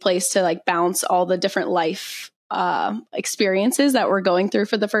safe place to like bounce all the different life experiences that we're going through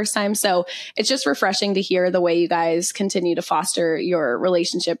for the first time. So it's just refreshing to hear the way you guys continue to foster your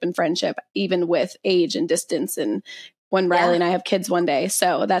relationship and friendship, even with age and distance, and when Riley and I have kids one day.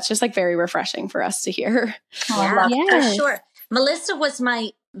 So that's just like very refreshing for us to hear. For sure. Melissa was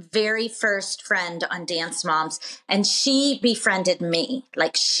my very first friend on Dance Moms, and she befriended me.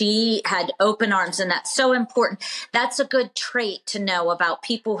 Like, she had open arms, and that's so important. That's a good trait to know about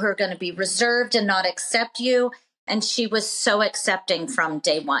people who are going to be reserved and not accept you. And she was so accepting from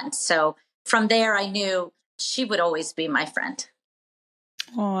day one. So from there, I knew she would always be my friend.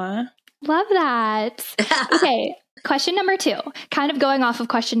 Aw. Love that. Okay. Question number 2, kind of going off of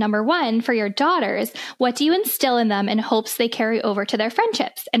question number 1 for your daughters, what do you instill in them in hopes they carry over to their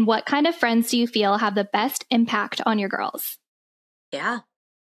friendships? And what kind of friends do you feel have the best impact on your girls? Yeah.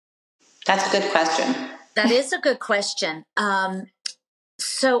 That's a good question. That is a good question.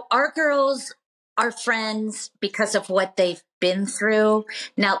 So our girls are friends because of what they've been through.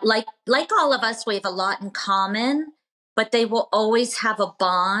 Now, like all of us, we have a lot in common, but they will always have a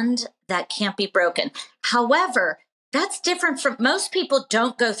bond that can't be broken. However, that's different from most people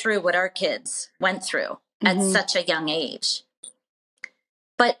don't go through what our kids went through at such a young age.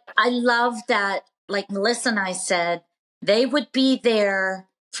 But I love that, like Melissa and I said, they would be there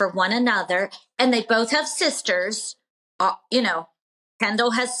for one another, and they both have sisters.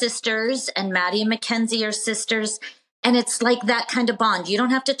 Kendall has sisters, and Maddie and Mackenzie are sisters. And it's like that kind of bond. You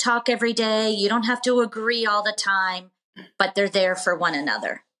don't have to talk every day. You don't have to agree all the time, but they're there for one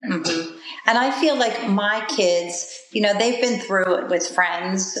another. Mm-hmm. And I feel like my kids, they've been through it with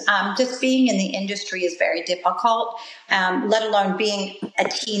friends. Just being in the industry is very difficult, let alone being a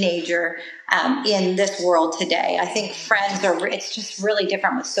teenager in this world today. I think friends it's just really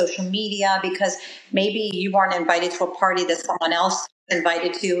different with social media, because maybe you weren't invited to a party that someone else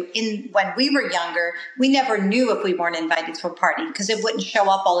invited to. When we were younger, we never knew if we weren't invited to a party because it wouldn't show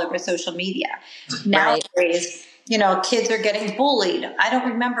up all over social media. Nowadays, kids are getting bullied. I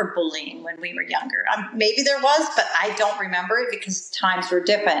don't remember bullying when we were younger. Maybe there was, but I don't remember it because times were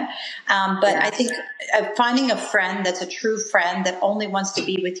different. But I think finding a friend that's a true friend that only wants to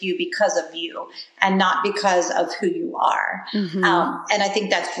be with you because of you and not because of who you are. Mm-hmm. And I think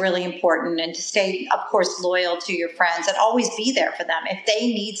that's really important. And to stay, of course, loyal to your friends and always be there for them. If they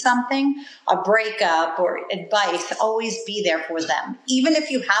need something, a breakup or advice, always be there for them. Even if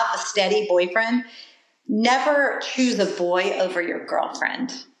you have a steady boyfriend, never choose a boy over your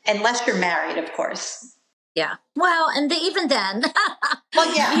girlfriend, unless you're married, of course. Yeah. Well, and even then,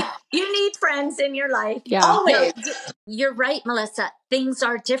 well, yeah, you need friends in your life. Yeah. Always. No, you're right, Melissa. Things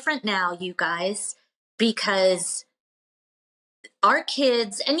are different now, you guys, because our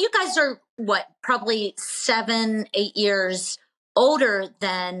kids, and you guys are probably 7-8 years older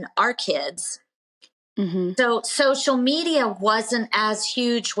than our kids. Mm-hmm. So social media wasn't as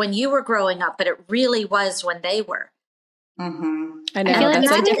huge when you were growing up, but it really was when they were. Mm-hmm. I know. I feel like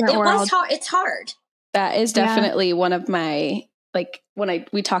it's a different world. Was hard. It's hard. That is definitely one of my, when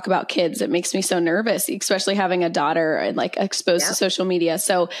we talk about kids, it makes me so nervous, especially having a daughter and exposed to social media.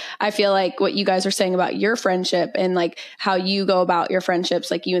 So I feel like what you guys are saying about your friendship and how you go about your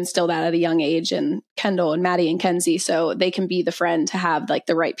friendships, you instill that at a young age, and Kendall and Maddie and Kenzie, so they can be the friend to have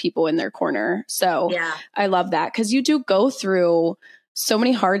the right people in their corner. So I love that, because you do go through so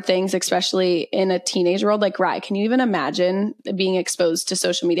many hard things, especially in a teenage world. Rye, can you even imagine being exposed to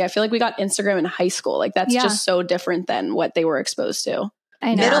social media? I feel like we got Instagram in high school. That's just so different than what they were exposed to.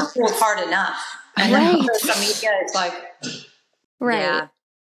 I know. Middle school's hard enough. Right. Social media, it's right. Yeah.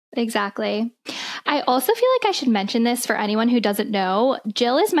 Exactly. I also feel like I should mention this for anyone who doesn't know.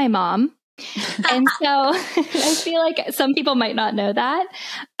 Jill is my mom. And so I feel like some people might not know that.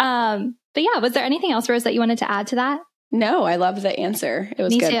 But yeah, was there anything else, Rose, that you wanted to add to that? No, I love the answer. It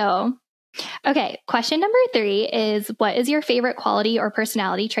was good. Me too. Okay. Question number 3 is, what is your favorite quality or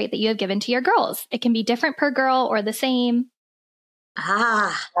personality trait that you have given to your girls? It can be different per girl or the same.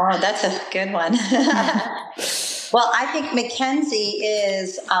 Oh, that's a good one. Well, I think Mackenzie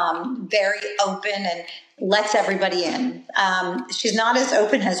is very open and lets everybody in. She's not as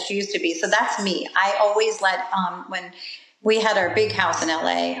open as she used to be. So that's me. I always let, when we had our big house in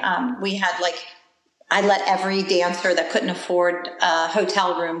LA, we had I let every dancer that couldn't afford a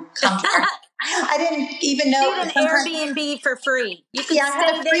hotel room come to her. I didn't even know. You had an Airbnb for free. You could I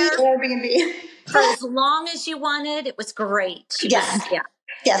had a free Airbnb for as long as you wanted. It was great. Yes,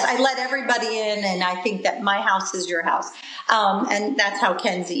 I let everybody in, and I think that my house is your house, and that's how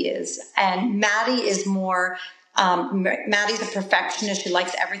Kenzie is. And Maddie is more. Maddie's a perfectionist. She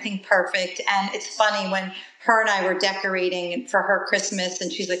likes everything perfect, and it's funny when her and I were decorating for her Christmas,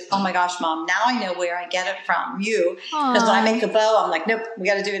 and she's like, "Oh my gosh, Mom, now I know where I get it from you." Because when I make a bow, I'm like, "Nope, we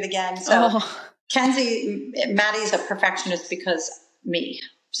got to do it again." So Maddie's a perfectionist because me.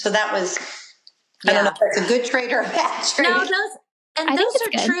 So that was, I don't know if that's a good trait or a bad trait. No, those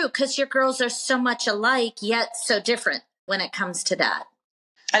are true, because your girls are so much alike, yet so different when it comes to that.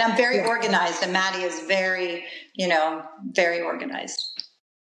 And I'm very organized, and Maddie is very, very organized.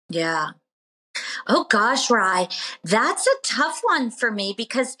 Yeah. Oh gosh, Rye, that's a tough one for me,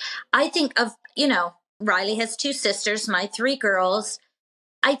 because I think of, Riley has 2 sisters, my 3 girls.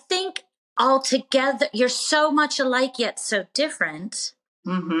 I think altogether, you're so much alike yet so different.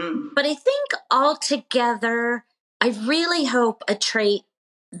 Mm-hmm. But I think altogether, I really hope a trait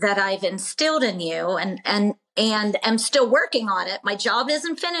that I've instilled in you and am still working on it, my job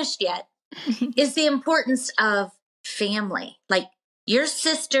isn't finished yet, is the importance of family. Your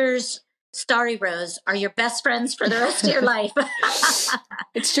sisters, sorry, Rose, are your best friends for the rest of your life.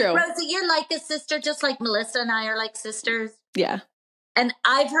 It's true. Rosie, you're like a sister, just like Melissa and I are like sisters. Yeah. And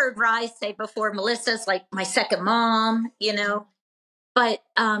I've heard Rye say before, Melissa's like my second mom, But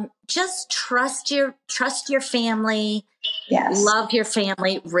just trust your family. Yes. Love your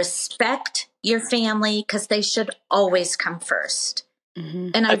family. Respect your family, because they should always come first. Mm-hmm.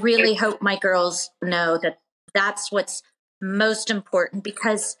 And I really hope my girls know that that's what's most important,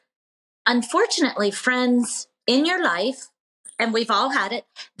 because unfortunately, friends in your life, and we've all had it,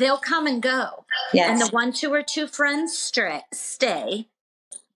 they'll come and go. Yes. And the ones who are true friends stay.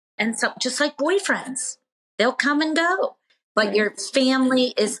 And so, just like boyfriends, they'll come and go. But your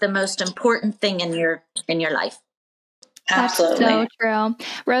family is the most important thing in your life. Absolutely. That's so true.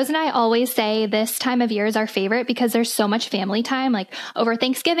 Rose and I always say this time of year is our favorite because there's so much family time. Over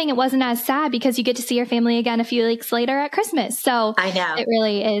Thanksgiving, it wasn't as sad because you get to see your family again a few weeks later at Christmas. So I know it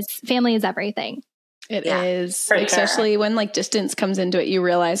really is. Family is everything. It is, especially when distance comes into it. You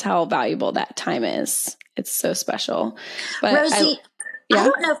realize how valuable that time is. It's so special. But Rosie, I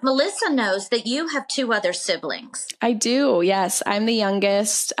don't know if Melissa knows that you have 2 other siblings. I do. Yes. I'm the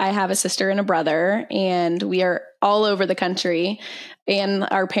youngest. I have a sister and a brother, and we are all over the country, and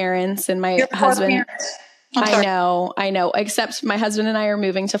our parents and my husband. I know, except my husband and I are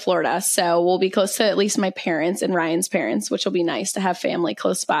moving to Florida. So we'll be close to at least my parents and Ryan's parents, which will be nice to have family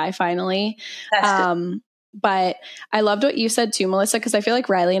close by finally. But I loved what you said too, Melissa, because I feel like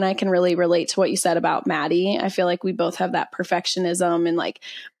Riley and I can really relate to what you said about Maddie. I feel like we both have that perfectionism and like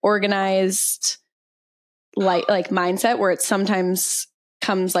organized like mindset where it sometimes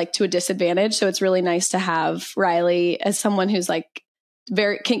comes like to a disadvantage. So it's really nice to have Riley as someone who's like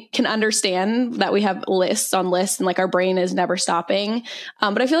very can understand that we have lists on lists and like our brain is never stopping.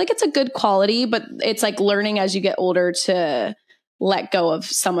 But I feel like it's a good quality, but it's like learning as you get older to let go of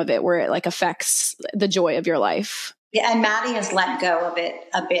some of it where it like affects the joy of your life. Yeah, and Maddie has let go of it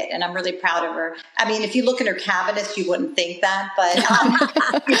a bit, and I'm really proud of her. I mean, if you look in her cabinets, you wouldn't think that, but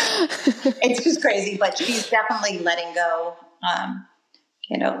it's just crazy. But she's definitely letting go.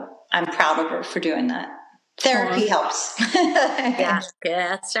 I'm proud of her for doing that. Therapy helps. Yeah,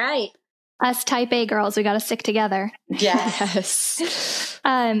 that's right. Us type A girls, we got to stick together. Yes.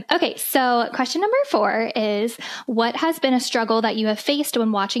 Okay, so question number 4 is, what has been a struggle that you have faced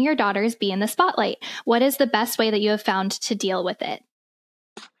when watching your daughters be in the spotlight? What is the best way that you have found to deal with it?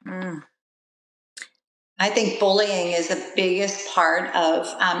 I think bullying is the biggest part of,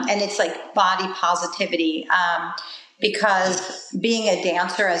 and it's like body positivity. Because being a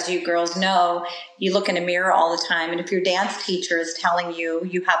dancer, as you girls know, you look in a mirror all the time. And if your dance teacher is telling you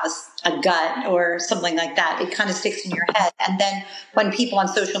you have a gut or something like that, it kind of sticks in your head. And then when people on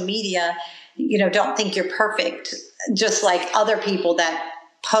social media, don't think you're perfect, just like other people that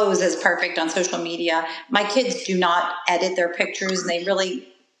pose as perfect on social media, my kids do not edit their pictures. And they really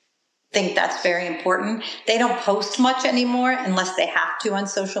think that's very important. They don't post much anymore unless they have to on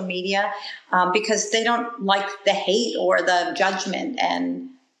social media because they don't like the hate or the judgment, and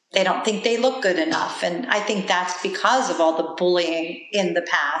they don't think they look good enough. And I think that's because of all the bullying in the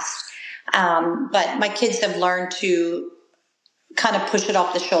past. But my kids have learned to kind of push it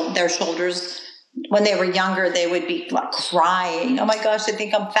off their shoulders. When they were younger, they would be like crying. Oh my gosh, they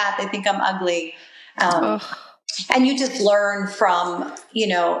think I'm fat. They think I'm ugly. And you just learn from,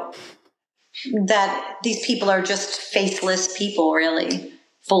 that these people are just faceless people, really,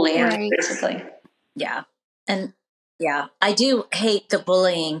 fully, right. Basically. Yeah. And yeah, I do hate the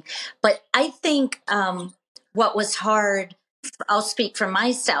bullying, but I think what was hard, I'll speak for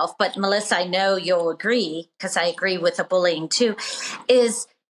myself, but Melissa, I know you'll agree, because I agree with the bullying too, is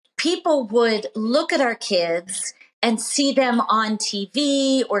people would look at our kids and see them on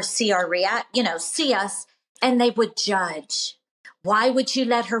TV or see our see us, and they would judge. Why would you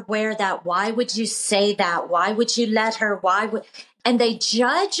let her wear that? Why would you say that? Why would you let her? And they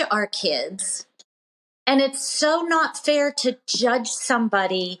judge our kids. And it's so not fair to judge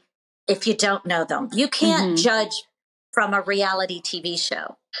somebody if you don't know them. You can't judge from a reality TV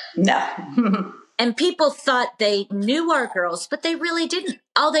show. No. And people thought they knew our girls, but they really didn't.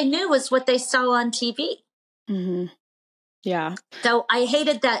 All they knew was what they saw on TV. Mm-hmm. Yeah. So I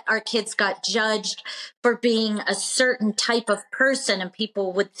hated that our kids got judged for being a certain type of person, and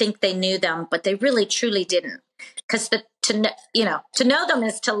people would think they knew them, but they really truly didn't. Because to know them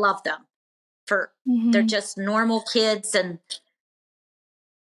is to love them. They're just normal kids, and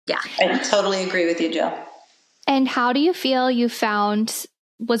yeah. I totally agree with you, Jill. And how do you feel you found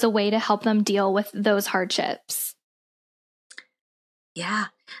was a way to help them deal with those hardships? Yeah,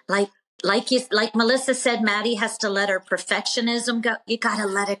 like Melissa said, Maddie has to let her perfectionism go. You got to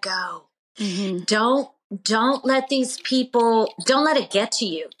let it go. Mm-hmm. Don't let these people, don't let it get to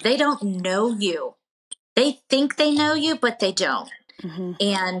you. They don't know you. They think they know you, but they don't. Mm-hmm.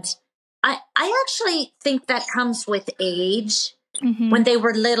 And I actually think that comes with age. Mm-hmm. When they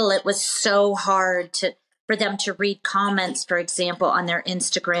were little, it was so hard for them to read comments, for example, on their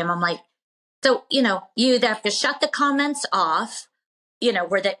Instagram. I'm like, so, you have to shut the comments off,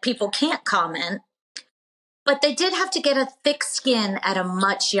 where that people can't comment, but they did have to get a thick skin at a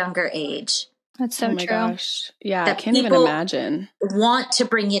much younger age. That's so true. Gosh. Yeah, I can't even imagine. Want to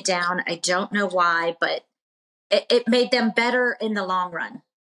bring you down. I don't know why, but it made them better in the long run.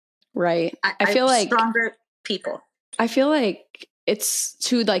 Right. I feel like stronger people. I feel like it's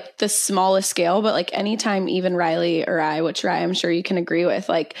to like the smallest scale, but like anytime even Riley or I, which I'm sure you can agree with,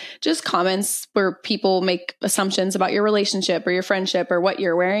 like just comments where people make assumptions about your relationship or your friendship or what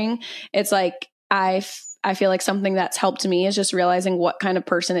you're wearing. It's like, I I feel like something that's helped me is just realizing what kind of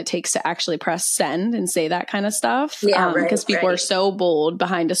person it takes to actually press send and say that kind of stuff. Yeah, because people are so bold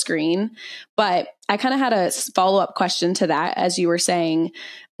behind a screen. But I kind of had a follow-up question to that, as you were saying,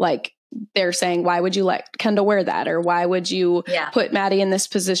 like, they're saying, why would you let Kendall wear that? Or why would you put Maddie in this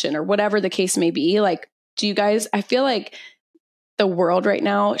position, or whatever the case may be? Like, do you guys, I feel like the world right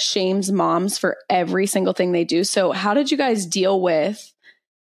now shames moms for every single thing they do. So how did you guys deal with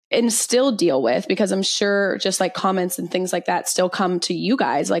and still deal with, because I'm sure just like comments and things like that still come to you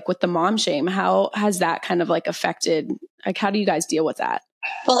guys, like with the mom shame, how has that kind of like affected, like, how do you guys deal with that?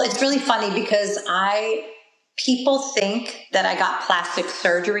 Well, it's really funny because people think that I got plastic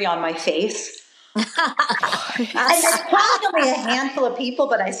surgery on my face. And it's probably a handful of people,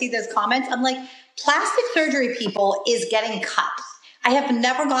 but I see those comments. I'm like, plastic surgery people is getting cuts. I have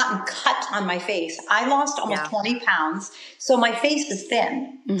never gotten cut on my face. I lost almost 20 pounds. So my face is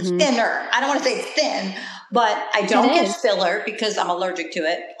thin, thinner. I don't want to say it's thin, but I don't get filler because I'm allergic to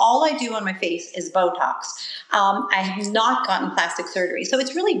it. All I do on my face is Botox. I have not gotten plastic surgery. So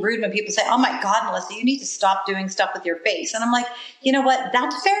it's really rude when people say, oh my God, Melissa, you need to stop doing stuff with your face. And I'm like, you know what?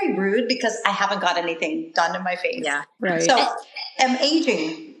 That's very rude because I haven't got anything done to my face. Yeah. Right. So I'm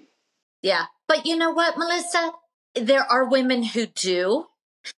aging. Yeah. But you know what, Melissa? There are women who do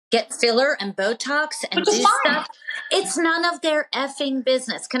get filler and Botox and do stuff. It's none of their effing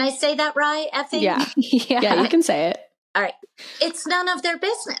business. Can I say that right? Effing? Yeah. Yeah, you can say it. All right. It's none of their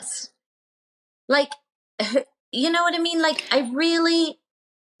business. Like, you know what I mean? Like, I really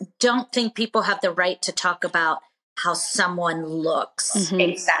don't think people have the right to talk about how someone looks.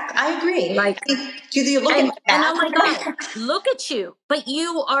 Exactly. I agree. Like, do you look at and oh my God, look at you. But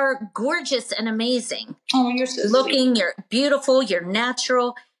you are gorgeous and amazing. Oh, you're so looking, sweet. You're beautiful, you're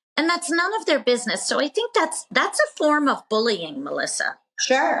natural. And that's none of their business. So I think that's a form of bullying, Melissa.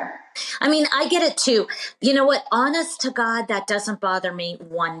 Sure. I mean, I get it too. You know what? Honest to God, that doesn't bother me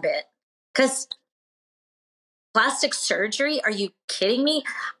one bit. Because plastic surgery? Are you kidding me?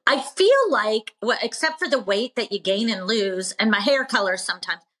 I feel like, well, except for the weight that you gain and lose and my hair color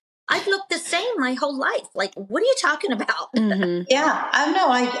sometimes, I've looked the same my whole life. Like, what are you talking about? Yeah, I know.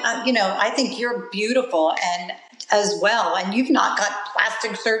 I think you're beautiful and as well. And you've not got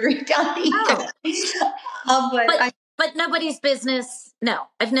plastic surgery done either. But nobody's business. No,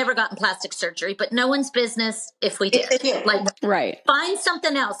 I've never gotten plastic surgery, but no one's business if we did. Like, right. Find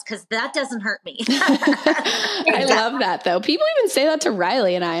something else because that doesn't hurt me. I love that though. People even say that to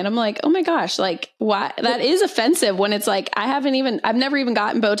Riley and I, and I'm like, oh my gosh, like why? That is offensive when it's like, I've never even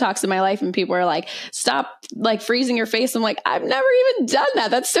gotten Botox in my life and people are like, stop like freezing your face. I'm like, I've never even done that.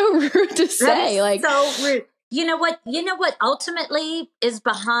 That's so rude to say. Like, so rude. You know what ultimately is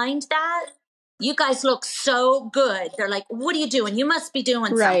behind that? You guys look so good. They're like, what are you doing? You must be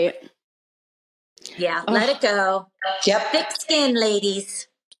doing right. something. Yeah, let it go. Yep. Thick skin, ladies.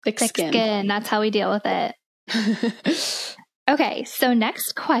 Thick skin. That's how we deal with it. Okay, so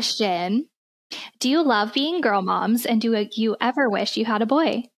next question. Do you love being girl moms, and do you ever wish you had a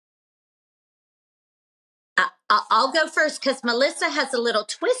boy? I'll go first because Melissa has a little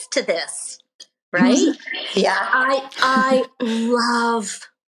twist to this, right? Yeah. I love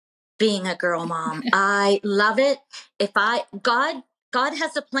being a girl mom. I love it. God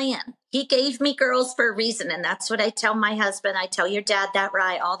has a plan. He gave me girls for a reason. And that's what I tell my husband. I tell your dad that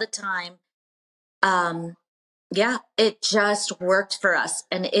right all the time. Yeah, it just worked for us.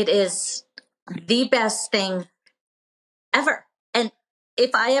 And it is the best thing ever. And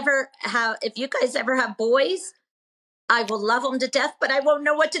if you guys ever have boys, I will love them to death, but I won't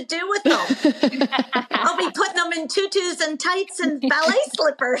know what to do with them. I'll be putting them in tutus and tights and ballet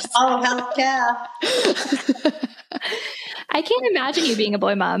slippers. Oh, hell yeah. I can't imagine you being a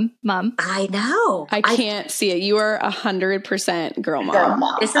boy mom. I know. I can't see it. You are 100% girl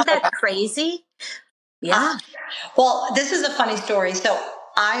mom. Isn't that crazy? Yeah. Well, this is a funny story. So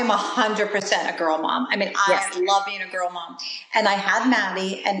I'm 100% a girl mom. I mean, I love being a girl mom. And I had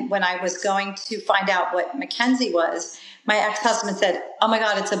Maddie, and when I was going to find out what Mackenzie was, my ex-husband said, oh my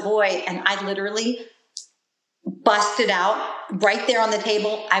God, it's a boy. And I literally busted out right there on the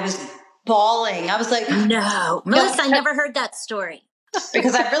table. I was bawling. I was like, no, Melissa, I never heard that story.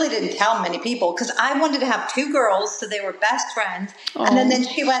 Because I really didn't tell many people because I wanted to have two girls so they were best friends. Oh. And then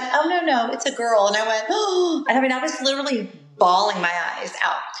she went, oh, no, it's a girl. And I went, oh, and I mean, I was literally bawling my eyes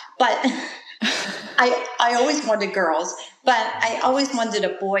out. But I always wanted girls, but I always wanted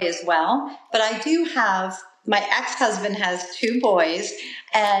a boy as well. But I do have, my ex-husband has two boys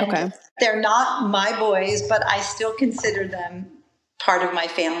and they're not my boys, but I still consider them part of my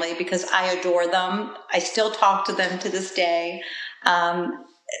family because I adore them. I still talk to them to this day.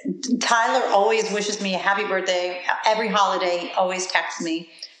 Tyler always wishes me a happy birthday. Every holiday, always texts me.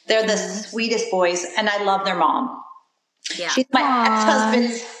 They're the sweetest boys, and I love their mom. Yeah. She's my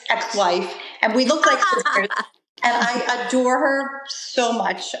ex-husband's ex-wife, and we look like sisters. And I adore her so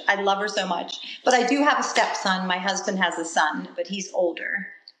much. I love her so much. But I do have a stepson. My husband has a son, but he's older.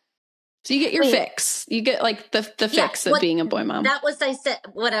 So you get your fix. You get like the fix of being a boy mom. That was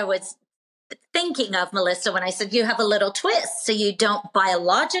what I was thinking of, Melissa, when I said you have a little twist. So you don't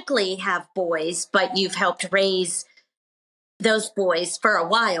biologically have boys, but you've helped raise those boys for a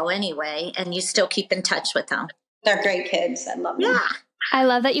while anyway, and you still keep in touch with them. They're great kids. I love them. Yeah. I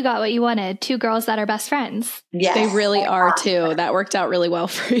love that you got what you wanted. 2 girls that are best friends. Yes. They really are too. That worked out really well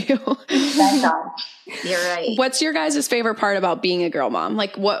for you. Thank God. You're right. What's your guys' favorite part about being a girl mom?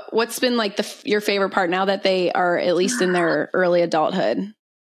 Like what's been like your favorite part now that they are at least in their early adulthood?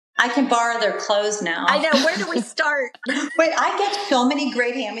 I can borrow their clothes now. I know. Where do we start? Wait, I get so many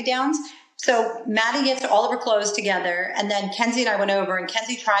great hand-me-downs. So Maddie gets all of her clothes together, and then Kenzie and I went over, and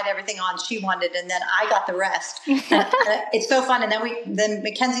Kenzie tried everything on she wanted, and then I got the rest. It's so fun. And then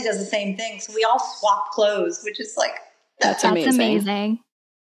Mackenzie does the same thing. So we all swap clothes, which is like that's amazing.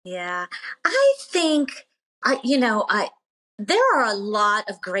 Yeah, I think there are a lot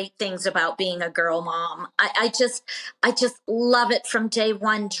of great things about being a girl mom. I just love it from day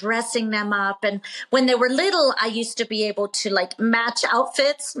one, dressing them up. And when they were little, I used to be able to like match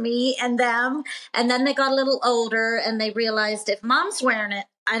outfits, me and them. And then they got a little older and they realized if mom's wearing it,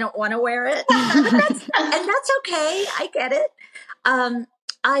 I don't want to wear it. and that's okay. I get it.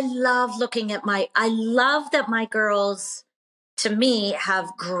 I love that my girls, to me,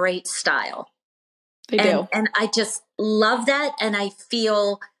 have great style. They do. And I just love that. And I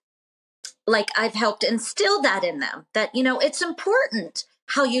feel like I've helped instill that in them, that, it's important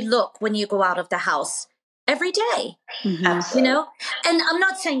how you look when you go out of the house every day, Absolutely. And I'm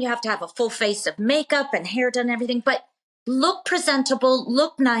not saying you have to have a full face of makeup and hair done, everything, but look presentable,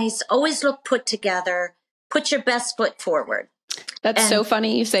 look nice, always look put together, put your best foot forward. That's so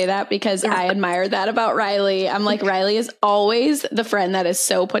funny you say that because I admire that about Riley. I'm like, Riley is always the friend that is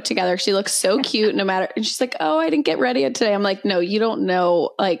so put together. She looks so cute no matter. And she's like, oh, I didn't get ready today. I'm like, no, you don't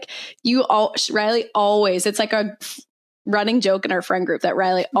know. Like Riley always, it's like a running joke in our friend group that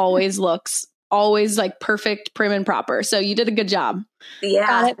Riley always looks like perfect, prim and proper. So you did a good job. Yeah.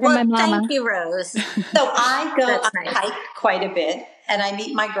 Got it from my mama. Thank you, Rose. So I go nice. hike quite a bit, and I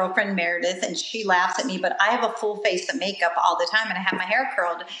meet my girlfriend Meredith, and she laughs at me, but I have a full face of makeup all the time, and I have my hair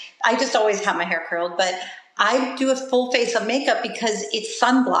curled. I just always have my hair curled, but I do a full face of makeup because it's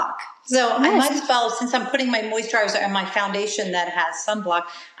sunblock. So I might as well, since I'm putting my moisturizer and my foundation that has sunblock,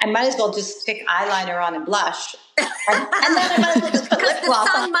 I might as well just stick eyeliner on and blush. And then I might as well just put lip gloss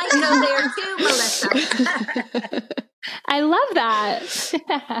on. The sun might go there too, Melissa. I love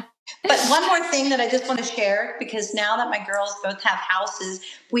that. But one more thing that I just want to share, because now that my girls both have houses,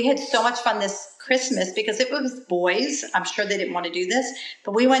 we had so much fun this Christmas because it was boys. I'm sure they didn't want to do this,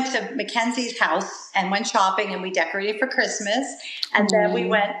 but we went to Mackenzie's house and went shopping and we decorated for Christmas. And then we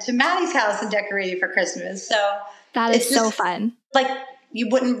went to Maddie's house and decorated for Christmas. So that is so fun. Like, you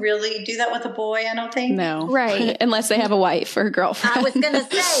wouldn't really do that with a boy, I don't think. No. Right. Unless they have a wife or a girlfriend. I was going to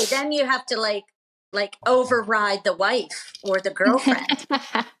say, then you have to like override the wife or the girlfriend.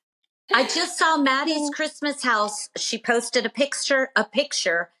 I just saw Maddie's Christmas house. She posted a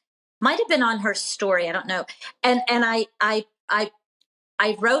picture, might have been on her story. I don't know. And I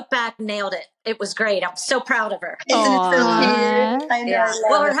wrote back, nailed it. It was great. I'm so proud of her. Isn't it so cute? I know. Yeah. I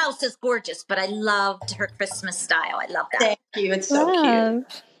Well, love her it. house is gorgeous, but I loved her Christmas style. I love that. Thank you. It's so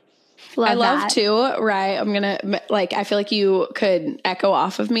cute. I love that. too, right? I'm going to I feel like you could echo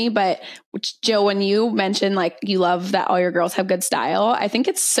off of me, but Jill, when you mentioned like you love that all your girls have good style, I think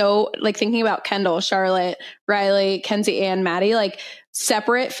it's so like thinking about Kendall, Charlotte, Riley, Kenzie, and Maddie, like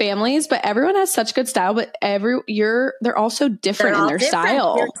separate families, but everyone has such good style, but they're all so different in their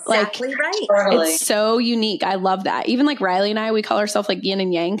style. You're exactly right. Totally. It's so unique. I love that. Even like Riley and I, we call ourselves like yin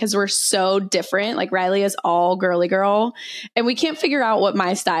and yang because we're so different. Like Riley is all girly girl and we can't figure out what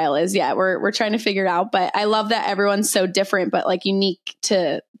my style is yet. We're trying to figure it out, but I love that everyone's so different, but like unique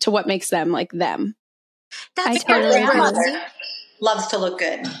to what makes them like them. That's I totally great, Grandmother Rosie. loves to look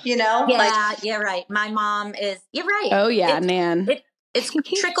good, you know? Yeah, Like, you're right. My mom is, you're right. Oh yeah, Nan. It's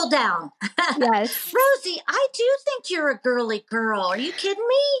trickled down. Yes. Rosie, I do think you're a girly girl. Are you kidding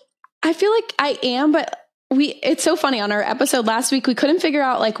me? I feel like I am, but it's so funny. On our episode last week, we couldn't figure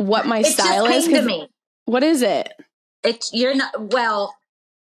out like what my style just is. came to me. What is it? You're not, well,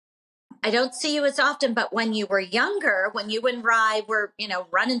 I don't see you as often, but when you were younger, when you and Rye were,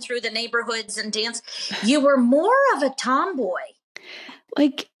 running through the neighborhoods and dance, you were more of a tomboy.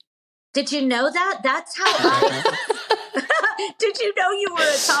 Like, did you know that? That's how I. Did you know you were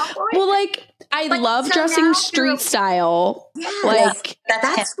a tomboy? Well, like, I love dressing street style. Yes, like,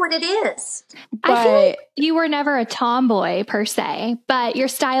 that's what it is. I feel like you were never a tomboy per se, but your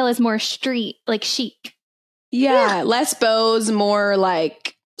style is more street, like chic. Yeah, less bows, more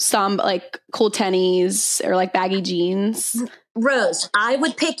like some like cool tennies or like baggy jeans. Rose, I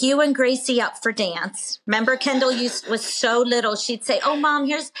would pick you and Gracie up for dance. Remember, Kendall was so little. She'd say, "Oh, Mom,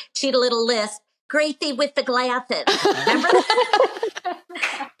 she had a little list. Gracie with the glasses." Remember?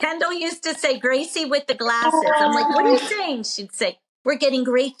 Kendall used to say, "Gracie with the glasses." I'm like, "What are you saying?" She'd say, "We're getting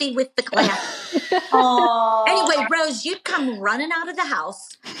Gracie with the glasses." Anyway, Rose, you'd come running out of the house,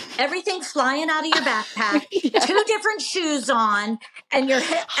 everything flying out of your backpack, 2 different shoes on, and your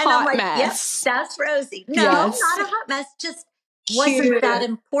hip. And I'm like, mess. "Yes, that's Rosie." No, Yes. not a hot mess. Just wasn't that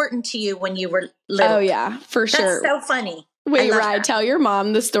important to you when you were little. Oh, yeah, for sure. That's so funny. Wait, Rye, tell your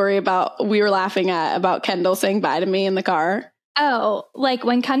mom the story we were laughing about Kendall saying bye to me in the car. Oh, like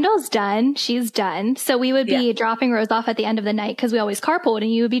when Kendall's done, she's done. So we would be dropping Rose off at the end of the night because we always carpooled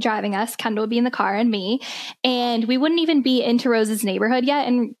and you would be driving us. Kendall would be in the car and me. And we wouldn't even be into Rose's neighborhood yet.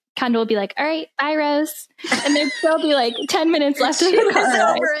 And Kendall would be like, "All right, bye, Rose." And there'd still be like 10 minutes left of the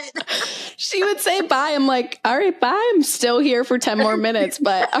car. Over it. She would say bye. I'm like, "All right, bye. I'm still here for 10 more minutes,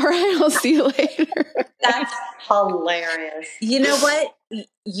 but all right, I'll see you later." That's hilarious. You know what?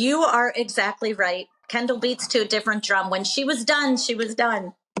 You are exactly right. Kendall beats to a different drum. When she was done, she was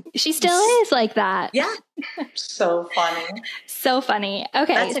done. She still is like that. Yeah. So funny. So funny.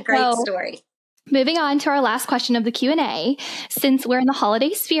 Okay. That's a great story. Moving on to our last question of the Q&A. Since we're in the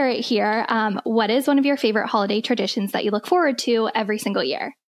holiday spirit here, what is one of your favorite holiday traditions that you look forward to every single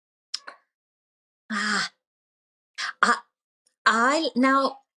year?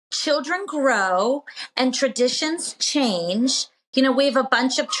 Now children grow and traditions change. You know, we have a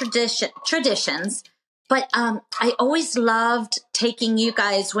bunch of traditions, but I always loved taking you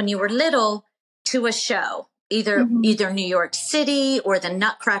guys when you were little to a show. Either New York City or the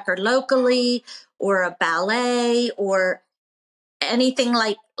Nutcracker locally or a ballet or anything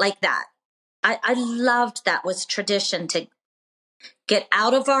like that. I loved that was tradition to get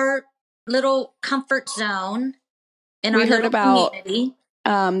out of our little comfort zone in our little community.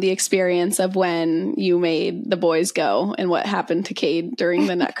 The experience of when you made the boys go and what happened to Cade during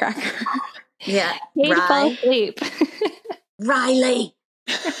the Nutcracker. Yeah. Cade fell asleep. Riley.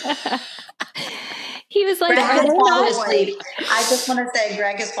 He was like, Greg has fallen asleep. I just want to say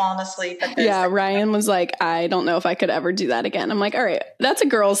Greg has fallen asleep. Yeah, Ryan was like, "I don't know if I could ever do that again." I'm like, "All right, that's a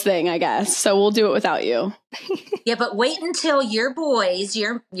girl's thing, I guess. So we'll do it without you." Yeah, but wait until your boys,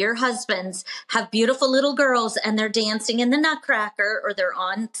 your husbands have beautiful little girls and they're dancing in the Nutcracker or they're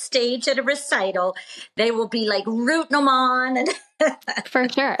on stage at a recital. They will be like rooting them on. And for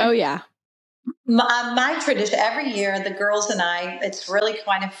sure. Oh, yeah. My tradition every year, the girls and I, it's really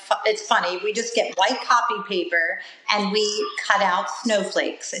kind of it's funny. We just get white copy paper and we cut out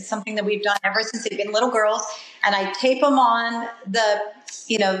snowflakes. It's something that we've done ever since they've been little girls. And I tape them on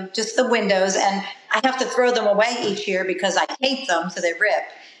just the windows, and I have to throw them away each year because I hate them, so they rip.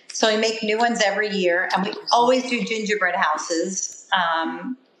 So we make new ones every year, and we always do gingerbread houses,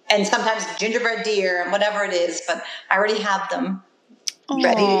 and sometimes gingerbread deer and whatever it is. But I already have them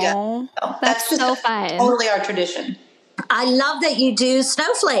ready to go. So that's just so fun. Totally our tradition. I love that you do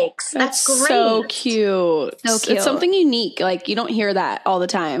snowflakes. That's great. So cute. So cute. It's something unique. Like, you don't hear that all the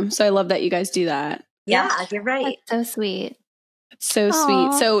time. So I love that you guys do that. Yeah, you're right. That's so sweet. It's so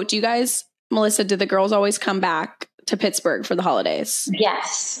sweet. So do you guys, Melissa, do the girls always come back to Pittsburgh for the holidays?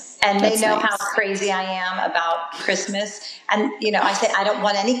 Yes. And they know how crazy I am about Christmas. And, I say, I don't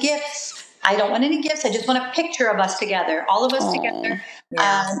want any gifts. I just want a picture of us together, all of us together.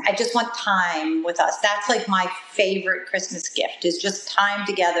 Yeah. I just want time with us. That's like my favorite Christmas gift is just time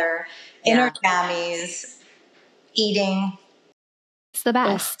together in our jammies, eating. It's the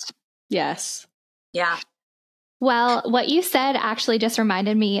best. Yes. Yeah. Well, what you said actually just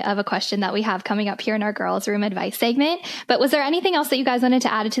reminded me of a question that we have coming up here in our Girls Room Advice segment. But was there anything else that you guys wanted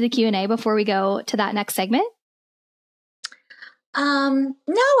to add to the Q&A before we go to that next segment?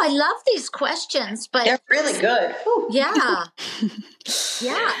 No, I love these questions, but they're really good. Ooh. Yeah.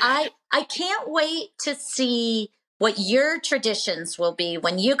 Yeah. I can't wait to see what your traditions will be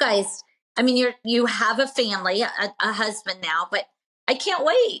when you guys, you have a family, a husband now, but I can't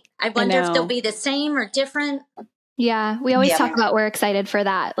wait. I wonder if they'll be the same or different. Yeah. We always talk about we're excited for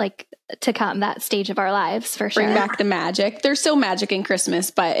that, like to come that stage of our lives for sure. Bring back the magic. There's still magic in Christmas,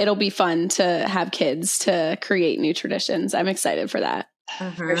 but it'll be fun to have kids to create new traditions. I'm excited for that.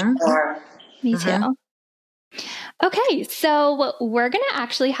 For sure. Me too. Okay, so we're going to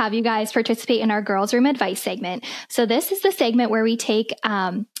actually have you guys participate in our Girls Room Advice segment. So this is the segment where we take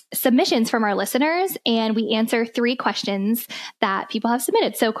submissions from our listeners and we answer 3 questions that people have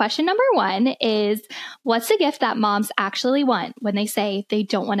submitted. So question number 1 is, what's the gift that moms actually want when they say they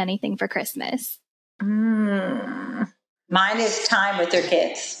don't want anything for Christmas? Mine is time with their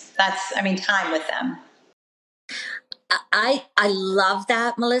kids. Time with them. I love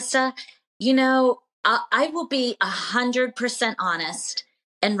that, Melissa. I will be 100% honest.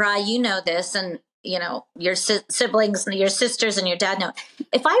 And Rye, you know this, and your siblings and your sisters and your dad know.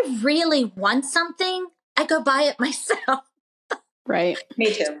 If I really want something, I go buy it myself. Right.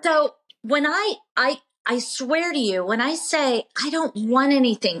 Me too. So when I swear to you, when I say I don't want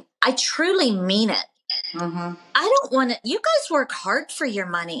anything, I truly mean it. Mm-hmm. I don't want it. You guys work hard for your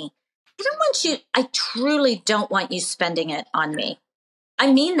money. I truly don't want you spending it on me.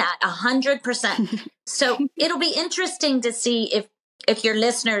 I mean that 100%. So it'll be interesting to see if your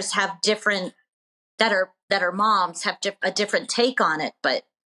listeners have different, that are moms, have a different take on it. But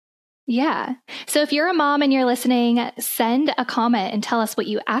yeah. So if you're a mom and you're listening, send a comment and tell us what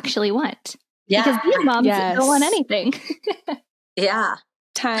you actually want. Yeah. Because these moms don't want anything. Yeah.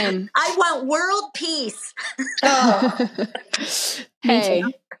 Time. I want world peace. Oh. Hey,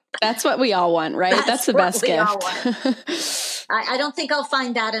 that's what we all want, right? That's the best gift. I don't think I'll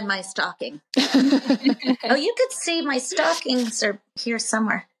find that in my stocking. Oh, you could see my stockings are here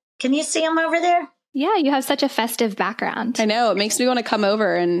somewhere. Can you see them over there? Yeah, you have such a festive background. I know. It makes me want to come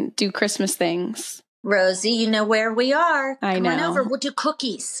over and do Christmas things. Rosie, you know where we are. Come on over. We'll do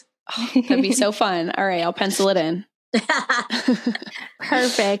cookies. Oh, that'd be so fun. All right, I'll pencil it in.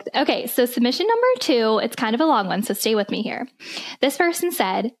 Perfect. Okay, so submission number 2, it's kind of a long one, so stay with me here. This person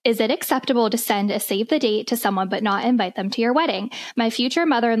said, is it acceptable to send a save the date to someone but not invite them to your wedding? My future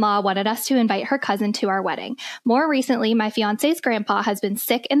mother-in-law wanted us to invite her cousin to our wedding. More recently, my fiance's grandpa has been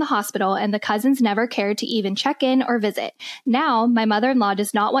sick in the hospital and the cousins never cared to even check in or visit. Now, my mother-in-law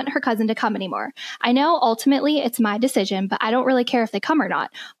does not want her cousin to come anymore. I know ultimately it's my decision, but I don't really care if they come or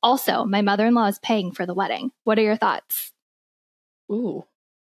not. Also, my mother-in-law is paying for the wedding. What are your thoughts? Ooh.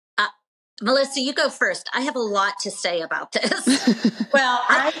 Melissa, you go first. I have a lot to say about this. Well,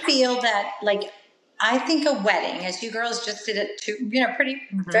 I feel that, I think a wedding, as you girls just did it too,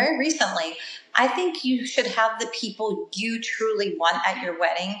 very recently, I think you should have the people you truly want at your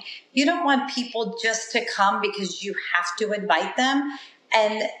wedding. You don't want people just to come because you have to invite them.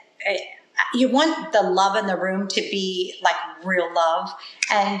 And you want the love in the room to be like real love,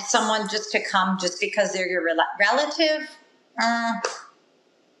 and someone just to come just because they're your relative.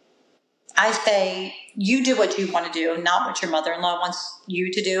 I say you do what you want to do, not what your mother-in-law wants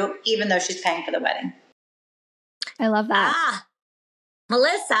you to do, even though she's paying for the wedding. I love that.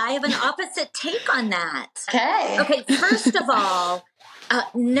 Melissa, I have an opposite take on that. Okay. First of all,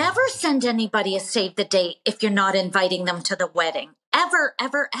 never send anybody a save the date if you're not inviting them to the wedding. Ever,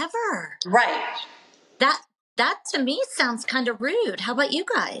 ever, ever. Right. That to me sounds kind of rude. How about you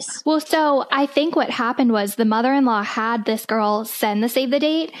guys? Well, so I think what happened was the mother-in-law had this girl send the save the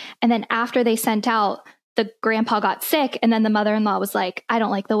date. And then after they sent out, the grandpa got sick. And then the mother-in-law was like, I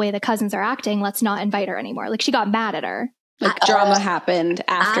don't like the way the cousins are acting. Let's not invite her anymore. Like she got mad at her. Drama happened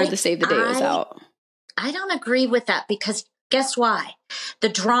after the save the date was out. I don't agree with that because guess why? The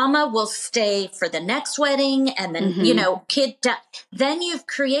drama will stay for the next wedding. And then, then you've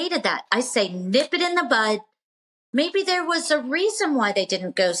created that. I say nip it in the bud. Maybe there was a reason why they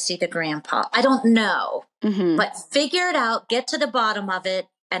didn't go see the grandpa. I don't know. Mm-hmm. But figure it out, get to the bottom of it,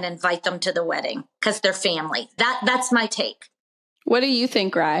 and invite them to the wedding because they're family. That's my take. What do you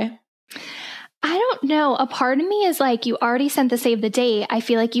think, Rye? I don't know. A part of me is like, you already sent the save the date. I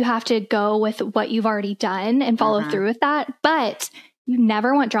feel like you have to go with what you've already done and follow through with that. But you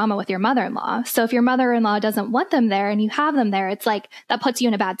never want drama with your mother-in-law. So if your mother-in-law doesn't want them there and you have them there, it's like that puts you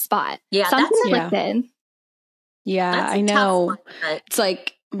in a bad spot. Yeah, Yeah, I know. It's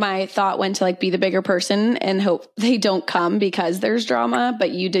like my thought went to be the bigger person and hope they don't come because there's drama,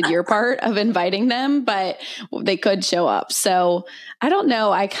 but you did your part of inviting them, but they could show up. So I don't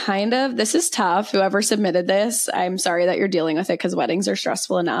know. This is tough. Whoever submitted this, I'm sorry that you're dealing with it because weddings are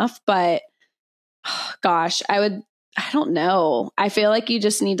stressful enough, but gosh, I don't know. I feel like you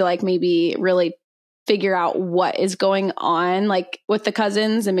just need to maybe really figure out what is going on with the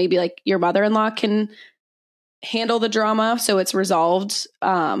cousins, and maybe your mother-in-law can handle the drama so it's resolved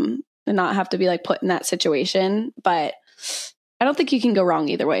and not have to be put in that situation. But I don't think you can go wrong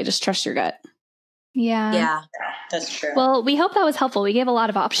either way. Just trust your gut. Yeah. Yeah. That's true. Well, we hope that was helpful. We gave a lot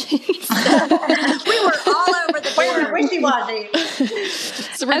of options. We were all over the board. Wishy-washy.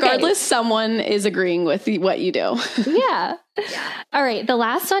 So regardless, someone is agreeing with what you do. Yeah. All right. The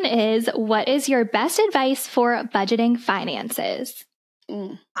last one is, what is your best advice for budgeting finances?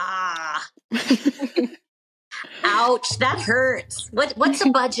 Ah. Ouch. That hurts. What's a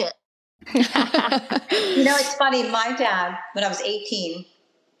budget? It's funny. My dad, when I was 18,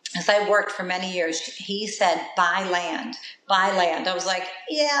 as I worked for many years, he said, buy land. I was like,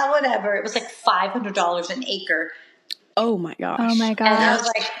 yeah, whatever. It was like $500 an acre. Oh my gosh. Oh my gosh. And I was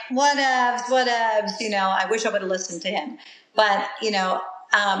like, whatevs. I wish I would have listened to him. But,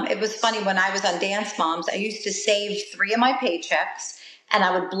 it was funny when I was on Dance Moms, I used to save 3 of my paychecks and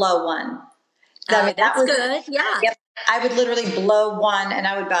I would blow one. That was good. Yeah. Yep. I would literally blow one and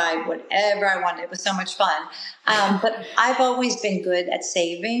I would buy whatever I wanted. It was so much fun. But I've always been good at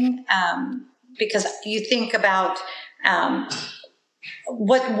saving because you think about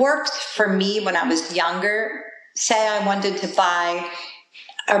what worked for me when I was younger. Say I wanted to buy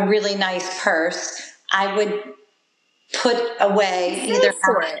a really nice purse, I would put away Save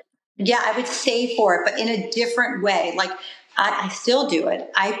for it. Yeah, I would save for it, but in a different way. Like I still do it.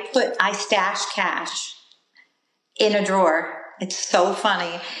 I stash cash in a drawer. It's so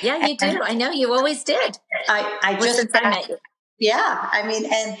funny. Yeah, you do. I know you always did. I just met you. Yeah. I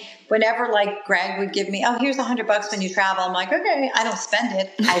mean, and whenever like Greg would give me, here's $100 when you travel. I'm like, okay, I don't spend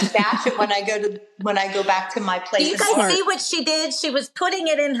it. I stash it when I go back to my place. Do you guys see what she did? She was putting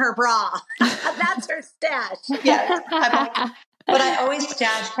it in her bra. That's her stash. Yeah. But I always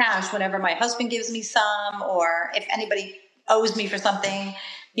stash cash whenever my husband gives me some, or if anybody owes me for something,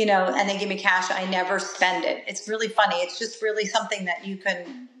 and they give me cash, I never spend it. It's really funny. It's just really something that you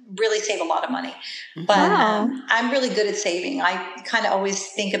can really save a lot of money. But I'm really good at saving. I kind of always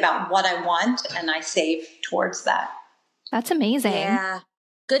think about what I want and I save towards that. That's amazing. Yeah.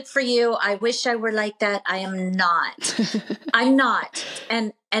 Good for you. I wish I were like that. I am not. I'm not.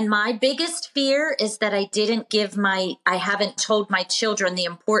 And my biggest fear is that I haven't told my children the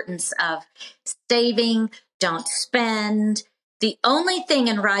importance of saving, don't spend. The only thing,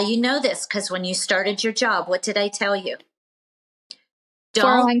 and Rye, you know this, because when you started your job, what did I tell you?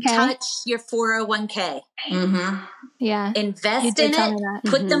 Don't 401k? touch your 401k. Mm-hmm. Yeah. Invest in it.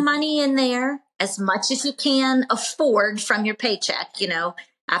 Put the money in there as much as you can afford from your paycheck,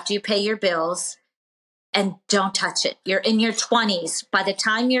 after you pay your bills, and don't touch it. You're in your 20s. By the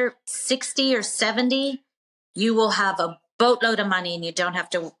time you're 60 or 70, you will have a boatload of money and you don't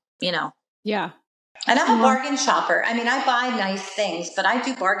have to, Yeah. And I'm a bargain shopper. I mean, I buy nice things, but I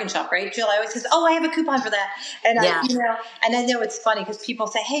do bargain shop, right? Jill always says, I have a coupon for that. And and I know it's funny because people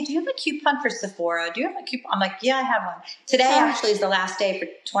say, hey, do you have a coupon for Sephora? Do you have a coupon? I'm like, yeah, I have one. Today actually is the last day for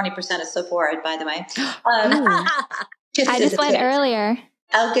 20% of Sephora, by the way. I just went earlier.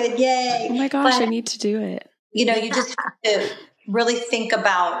 Oh, good. Yay. Oh my gosh, I need to do it. You just have to really think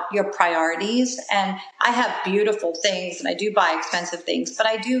about your priorities. And I have beautiful things and I do buy expensive things, but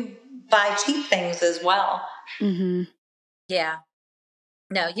I do buy cheap things as well. Mm-hmm. Yeah.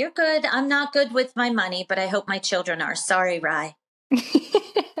 No, you're good. I'm not good with my money, but I hope my children are. Sorry, Rye.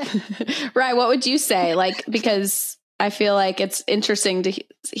 Rye, what would you say? Because I feel like it's interesting to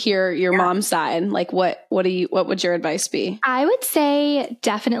hear your mom's side. What would your advice be? I would say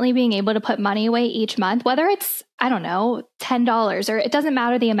definitely being able to put money away each month, whether it's, I don't know, $10 or it doesn't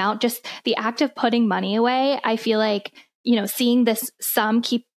matter the amount, just the act of putting money away. I feel like, seeing this sum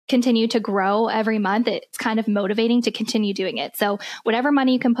continue to grow every month, it's kind of motivating to continue doing it. So whatever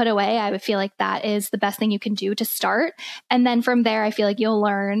money you can put away, I would feel like that is the best thing you can do to start. And then from there, I feel like you'll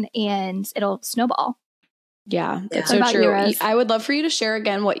learn and it'll snowball. Yeah, it's so true. I would love for you to share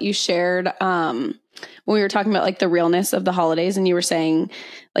again what you shared when we were talking about the realness of the holidays, and you were saying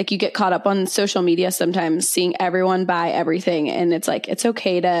you get caught up on social media sometimes seeing everyone buy everything, and it's it's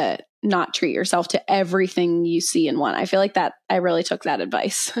okay to not treat yourself to everything you see and want. I feel like that I really took that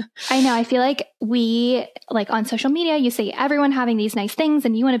advice. I know. I feel like we on social media, you see everyone having these nice things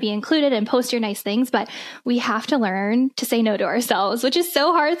and you want to be included and post your nice things, but we have to learn to say no to ourselves, which is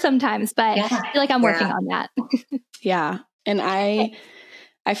so hard sometimes, but I feel like I'm working on that. Yeah. And I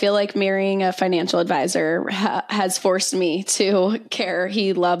feel like marrying a financial advisor has forced me to care.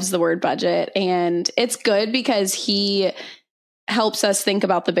 He loves the word budget, and it's good because he helps us think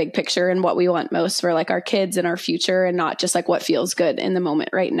about the big picture and what we want most for like our kids and our future, and not just like what feels good in the moment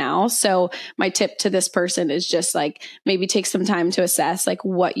right now. So my tip to this person is just like, maybe take some time to assess like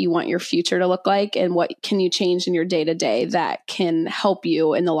what you want your future to look like and what can you change in your day to day that can help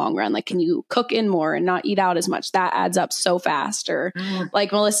you in the long run. Like, can you cook in more and not eat out as much? That adds up so fast. Or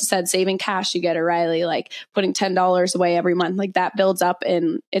like Melissa said, saving cash, you get it, Riley, like putting $10 away every month, like that builds up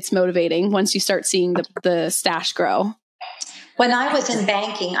and it's motivating once you start seeing the stash grow. When I was in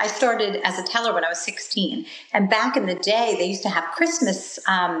banking, I started as a teller when I was 16. And back in the day, they used to have Christmas.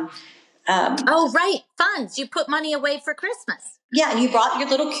 Oh, right. Funds. You put money away for Christmas. Yeah. And you brought your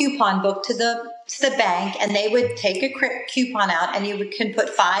little coupon book to the bank, and they would take a coupon out, and you can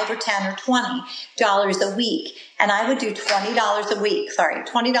put $5 or $10 or $20 a week. And I would do $20 a week.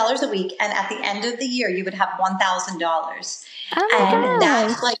 $20 a week. And at the end of the year, you would have $1,000. And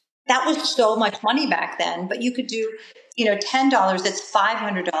that's like, that was so much money back then. But you could do, $10, it's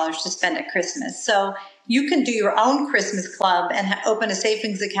 $500 to spend at Christmas. So you can do your own Christmas club and open a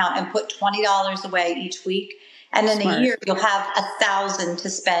savings account and put $20 away each week. And in a year, you'll have $1,000 to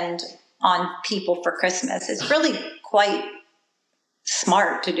spend on people for Christmas. It's really quite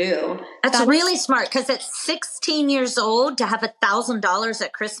smart to do. That's really smart, because at 16 years old to have $1,000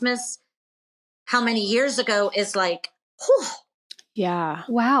 at Christmas, how many years ago is like, whew. Yeah.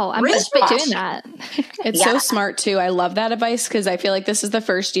 Wow. I'm just doing that. It's so smart too. I love that advice, because I feel like this is the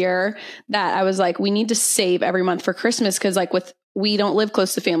first year that I was like, we need to save every month for Christmas. Cause like we don't live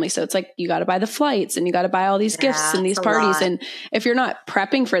close to family. So it's like, you got to buy the flights and you got to buy all these gifts and these parties. And if you're not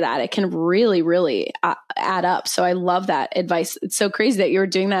prepping for that, it can really, really add up. So I love that advice. It's so crazy that you were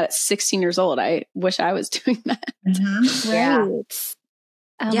doing that at 16 years old. I wish I was doing that. Mm-hmm. Right.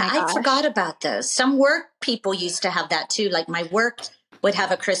 Oh I forgot about those. Some work people used to have that too. Like my work would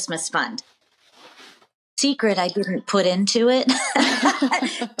have a Christmas fund. Secret I didn't put into it.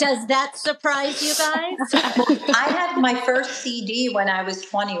 Does that surprise you guys? I had my first CD when I was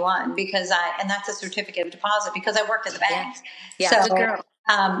 21 and that's a certificate of deposit, because I worked at the bank. Yeah. So,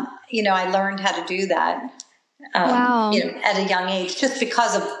 I learned how to do that. Wow. At a young age, just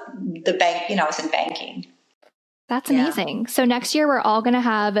because of the bank. I was in banking. That's amazing. So next year, we're all going to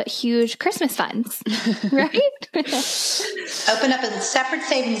have huge Christmas funds, right? Open up a separate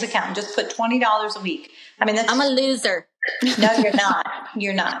savings account and just put $20 a week. I mean, I'm a loser. No, you're not.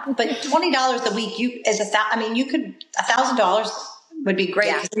 You're not. But $20 a week, you could, $1,000 would be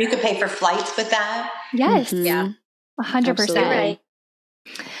great, because you could pay for flights with that. Yes. Mm-hmm. Yeah. 100%. Right.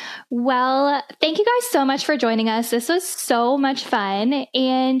 Well, thank you guys so much for joining us. This was so much fun,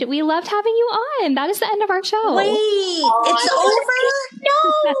 and we loved having you on. That is the end of our show. Wait, it's over?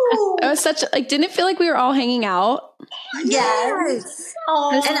 No. It was didn't it feel like we were all hanging out? Yes.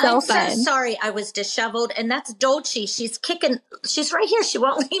 Oh, and so I'm fun. so sorry I was disheveled. And that's Dolce. She's right here. She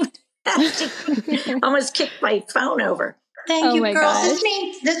won't leave. She almost kicked my phone over. Thank you, my girls. gosh.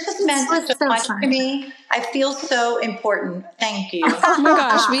 This just meant so much to me. I feel so important. Thank you. Oh my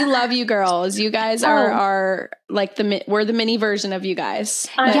gosh, we love you girls. You guys are like we're the mini version of you guys.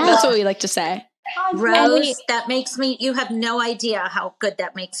 That's what we like to say. Rose, that makes me, you have no idea how good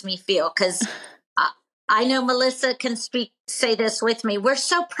that makes me feel, because I know Melissa can say this with me. We're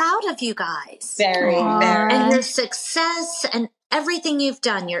so proud of you guys. Very, very. And your success and everything you've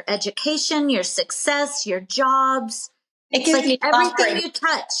done, your education, your success, your jobs. It gives me everything you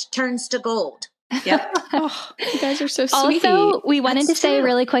touch turns to gold. Yep. You guys are so sweet. Also, we wanted to say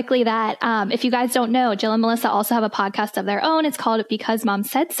really quickly that if you guys don't know, Jill and Melissa also have a podcast of their own. It's called Because Mom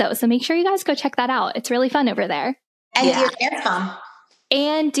Said So. So make sure you guys go check that out. It's really fun over there. And Dear Dance Mom.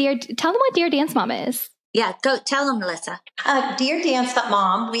 And tell them what Dear Dance Mom is. Yeah, go tell them, Melissa. Dear Dance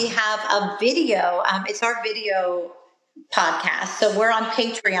Mom, we have a video. It's our video podcast. So we're on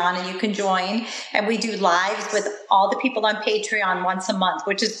Patreon, and you can join, and we do lives with all the people on Patreon once a month,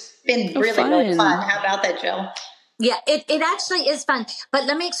 which has been really fun. How about that, Jill? Yeah, it actually is fun. But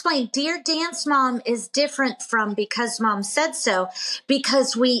let me explain. Dear Dance Mom is different from Because Mom Said So,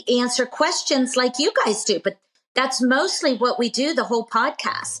 because we answer questions like you guys do, but that's mostly what we do the whole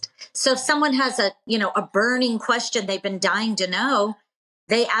podcast. So if someone has a burning question they've been dying to know,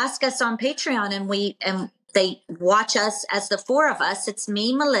 they ask us on Patreon, and they watch us as the four of us. It's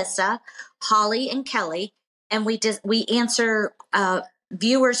me, Melissa, Holly, and Kelly, and we answer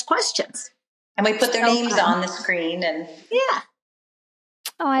viewers' questions. And we put their names on the screen. And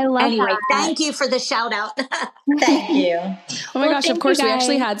Oh, I love Anyway, that. thank you for the shout out. Thank you. Oh my gosh, of course. We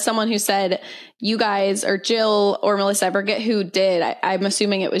actually had someone who said you guys or Jill or Melissa, I forget who did. I'm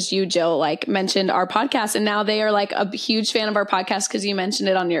assuming it was you, Jill, like mentioned our podcast. And now they are like a huge fan of our podcast because you mentioned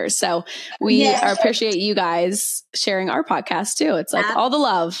it on yours. So we appreciate you guys sharing our podcast too. It's like all the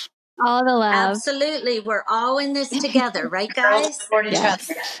love. All the love. Absolutely. We're all in this together, right, guys? Support each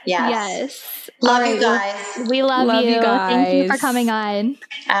other. Yes. Love you guys. We love you. Guys. Thank you for coming on.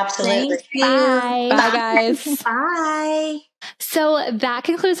 Absolutely. Thank you. Bye. Bye, guys. Bye. So that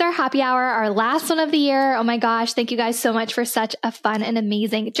concludes our happy hour, our last one of the year. Oh my gosh. Thank you guys so much for such a fun and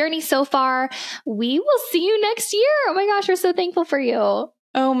amazing journey so far. We will see you next year. Oh my gosh. We're so thankful for you.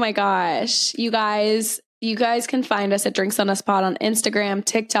 Oh my gosh. You guys can find us at Drinks on Us Pod on Instagram,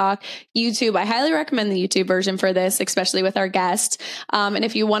 TikTok, YouTube. I highly recommend the YouTube version for this, especially with our guest. And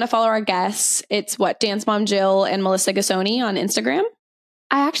if you want to follow our guests, it's Dance Mom Jill and Melissa Gassoni on Instagram.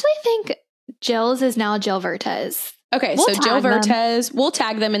 I actually think Jill's is now Jill Vertes. Okay, so Jill Vertes, we'll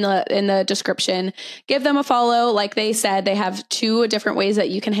tag them in the description. Give them a follow. Like they said, they have 2 different ways that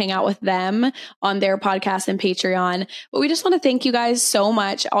you can hang out with them on their podcast and Patreon. But we just want to thank you guys so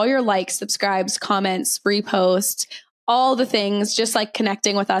much. All your likes, subscribes, comments, reposts, all the things, just like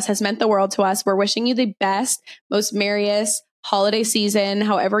connecting with us has meant the world to us. We're wishing you the best, most merriest holiday season,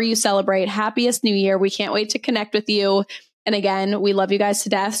 however you celebrate. Happiest New Year. We can't wait to connect with you. And again, we love you guys to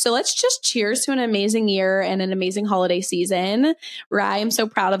death. So let's just cheers to an amazing year and an amazing holiday season. Rye, I'm so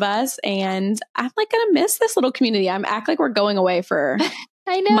proud of us. And I'm like going to miss this little community. I'm act like we're going away for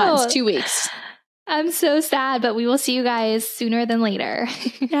months, 2 weeks. I'm so sad, but we will see you guys sooner than later.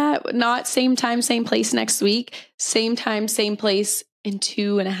 Yeah, not same time, same place next week. Same time, same place in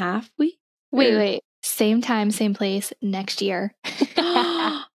 2.5 weeks. Wait. Same time, same place next year.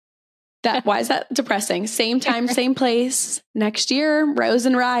 Why is that depressing? Same time, same place next year. Rose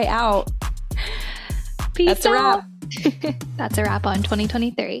and Rye out. Peace That's a wrap. That's a wrap on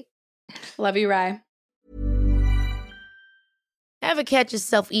 2023. Love you, Rye. Ever catch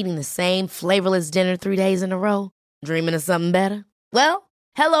yourself eating the same flavorless dinner 3 days in a row? Dreaming of something better? Well,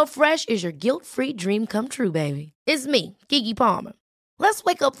 HelloFresh is your guilt-free dream come true, baby. It's me, Keke Palmer. Let's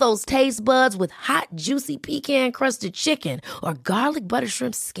wake up those taste buds with hot, juicy pecan-crusted chicken or garlic butter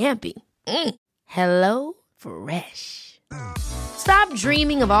shrimp scampi. Hello Fresh. Stop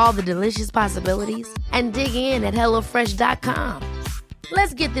dreaming of all the delicious possibilities and dig in at HelloFresh.com.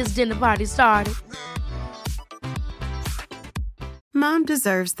 Let's get this dinner party started. Mom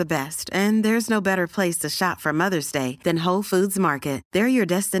deserves the best, and there's no better place to shop for Mother's Day than Whole Foods Market. They're your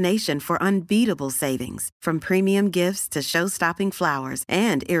destination for unbeatable savings, from premium gifts to show-stopping flowers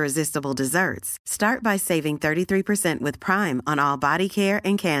and irresistible desserts. Start by saving 33% with Prime on all body care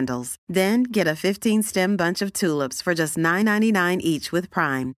and candles. Then get a 15-stem bunch of tulips for just $9.99 each with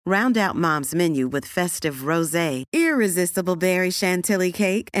Prime. Round out Mom's menu with festive rosé, irresistible berry chantilly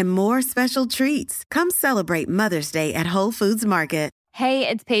cake, and more special treats. Come celebrate Mother's Day at Whole Foods Market. Hey,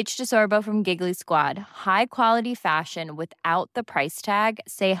 it's Paige DeSorbo from Giggly Squad. High quality fashion without the price tag.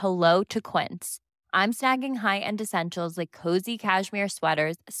 Say hello to Quince. I'm snagging high-end essentials like cozy cashmere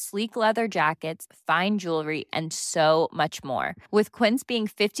sweaters, sleek leather jackets, fine jewelry, and so much more. With Quince being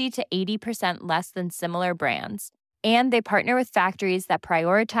 50 to 80% less than similar brands. And they partner with factories that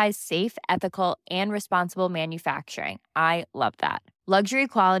prioritize safe, ethical, and responsible manufacturing. I love that. Luxury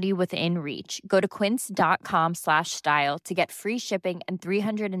quality within reach. Go to quince.com/style to get free shipping and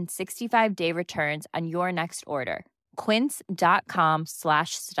 365-day returns on your next order.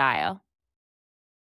 Quince.com/style.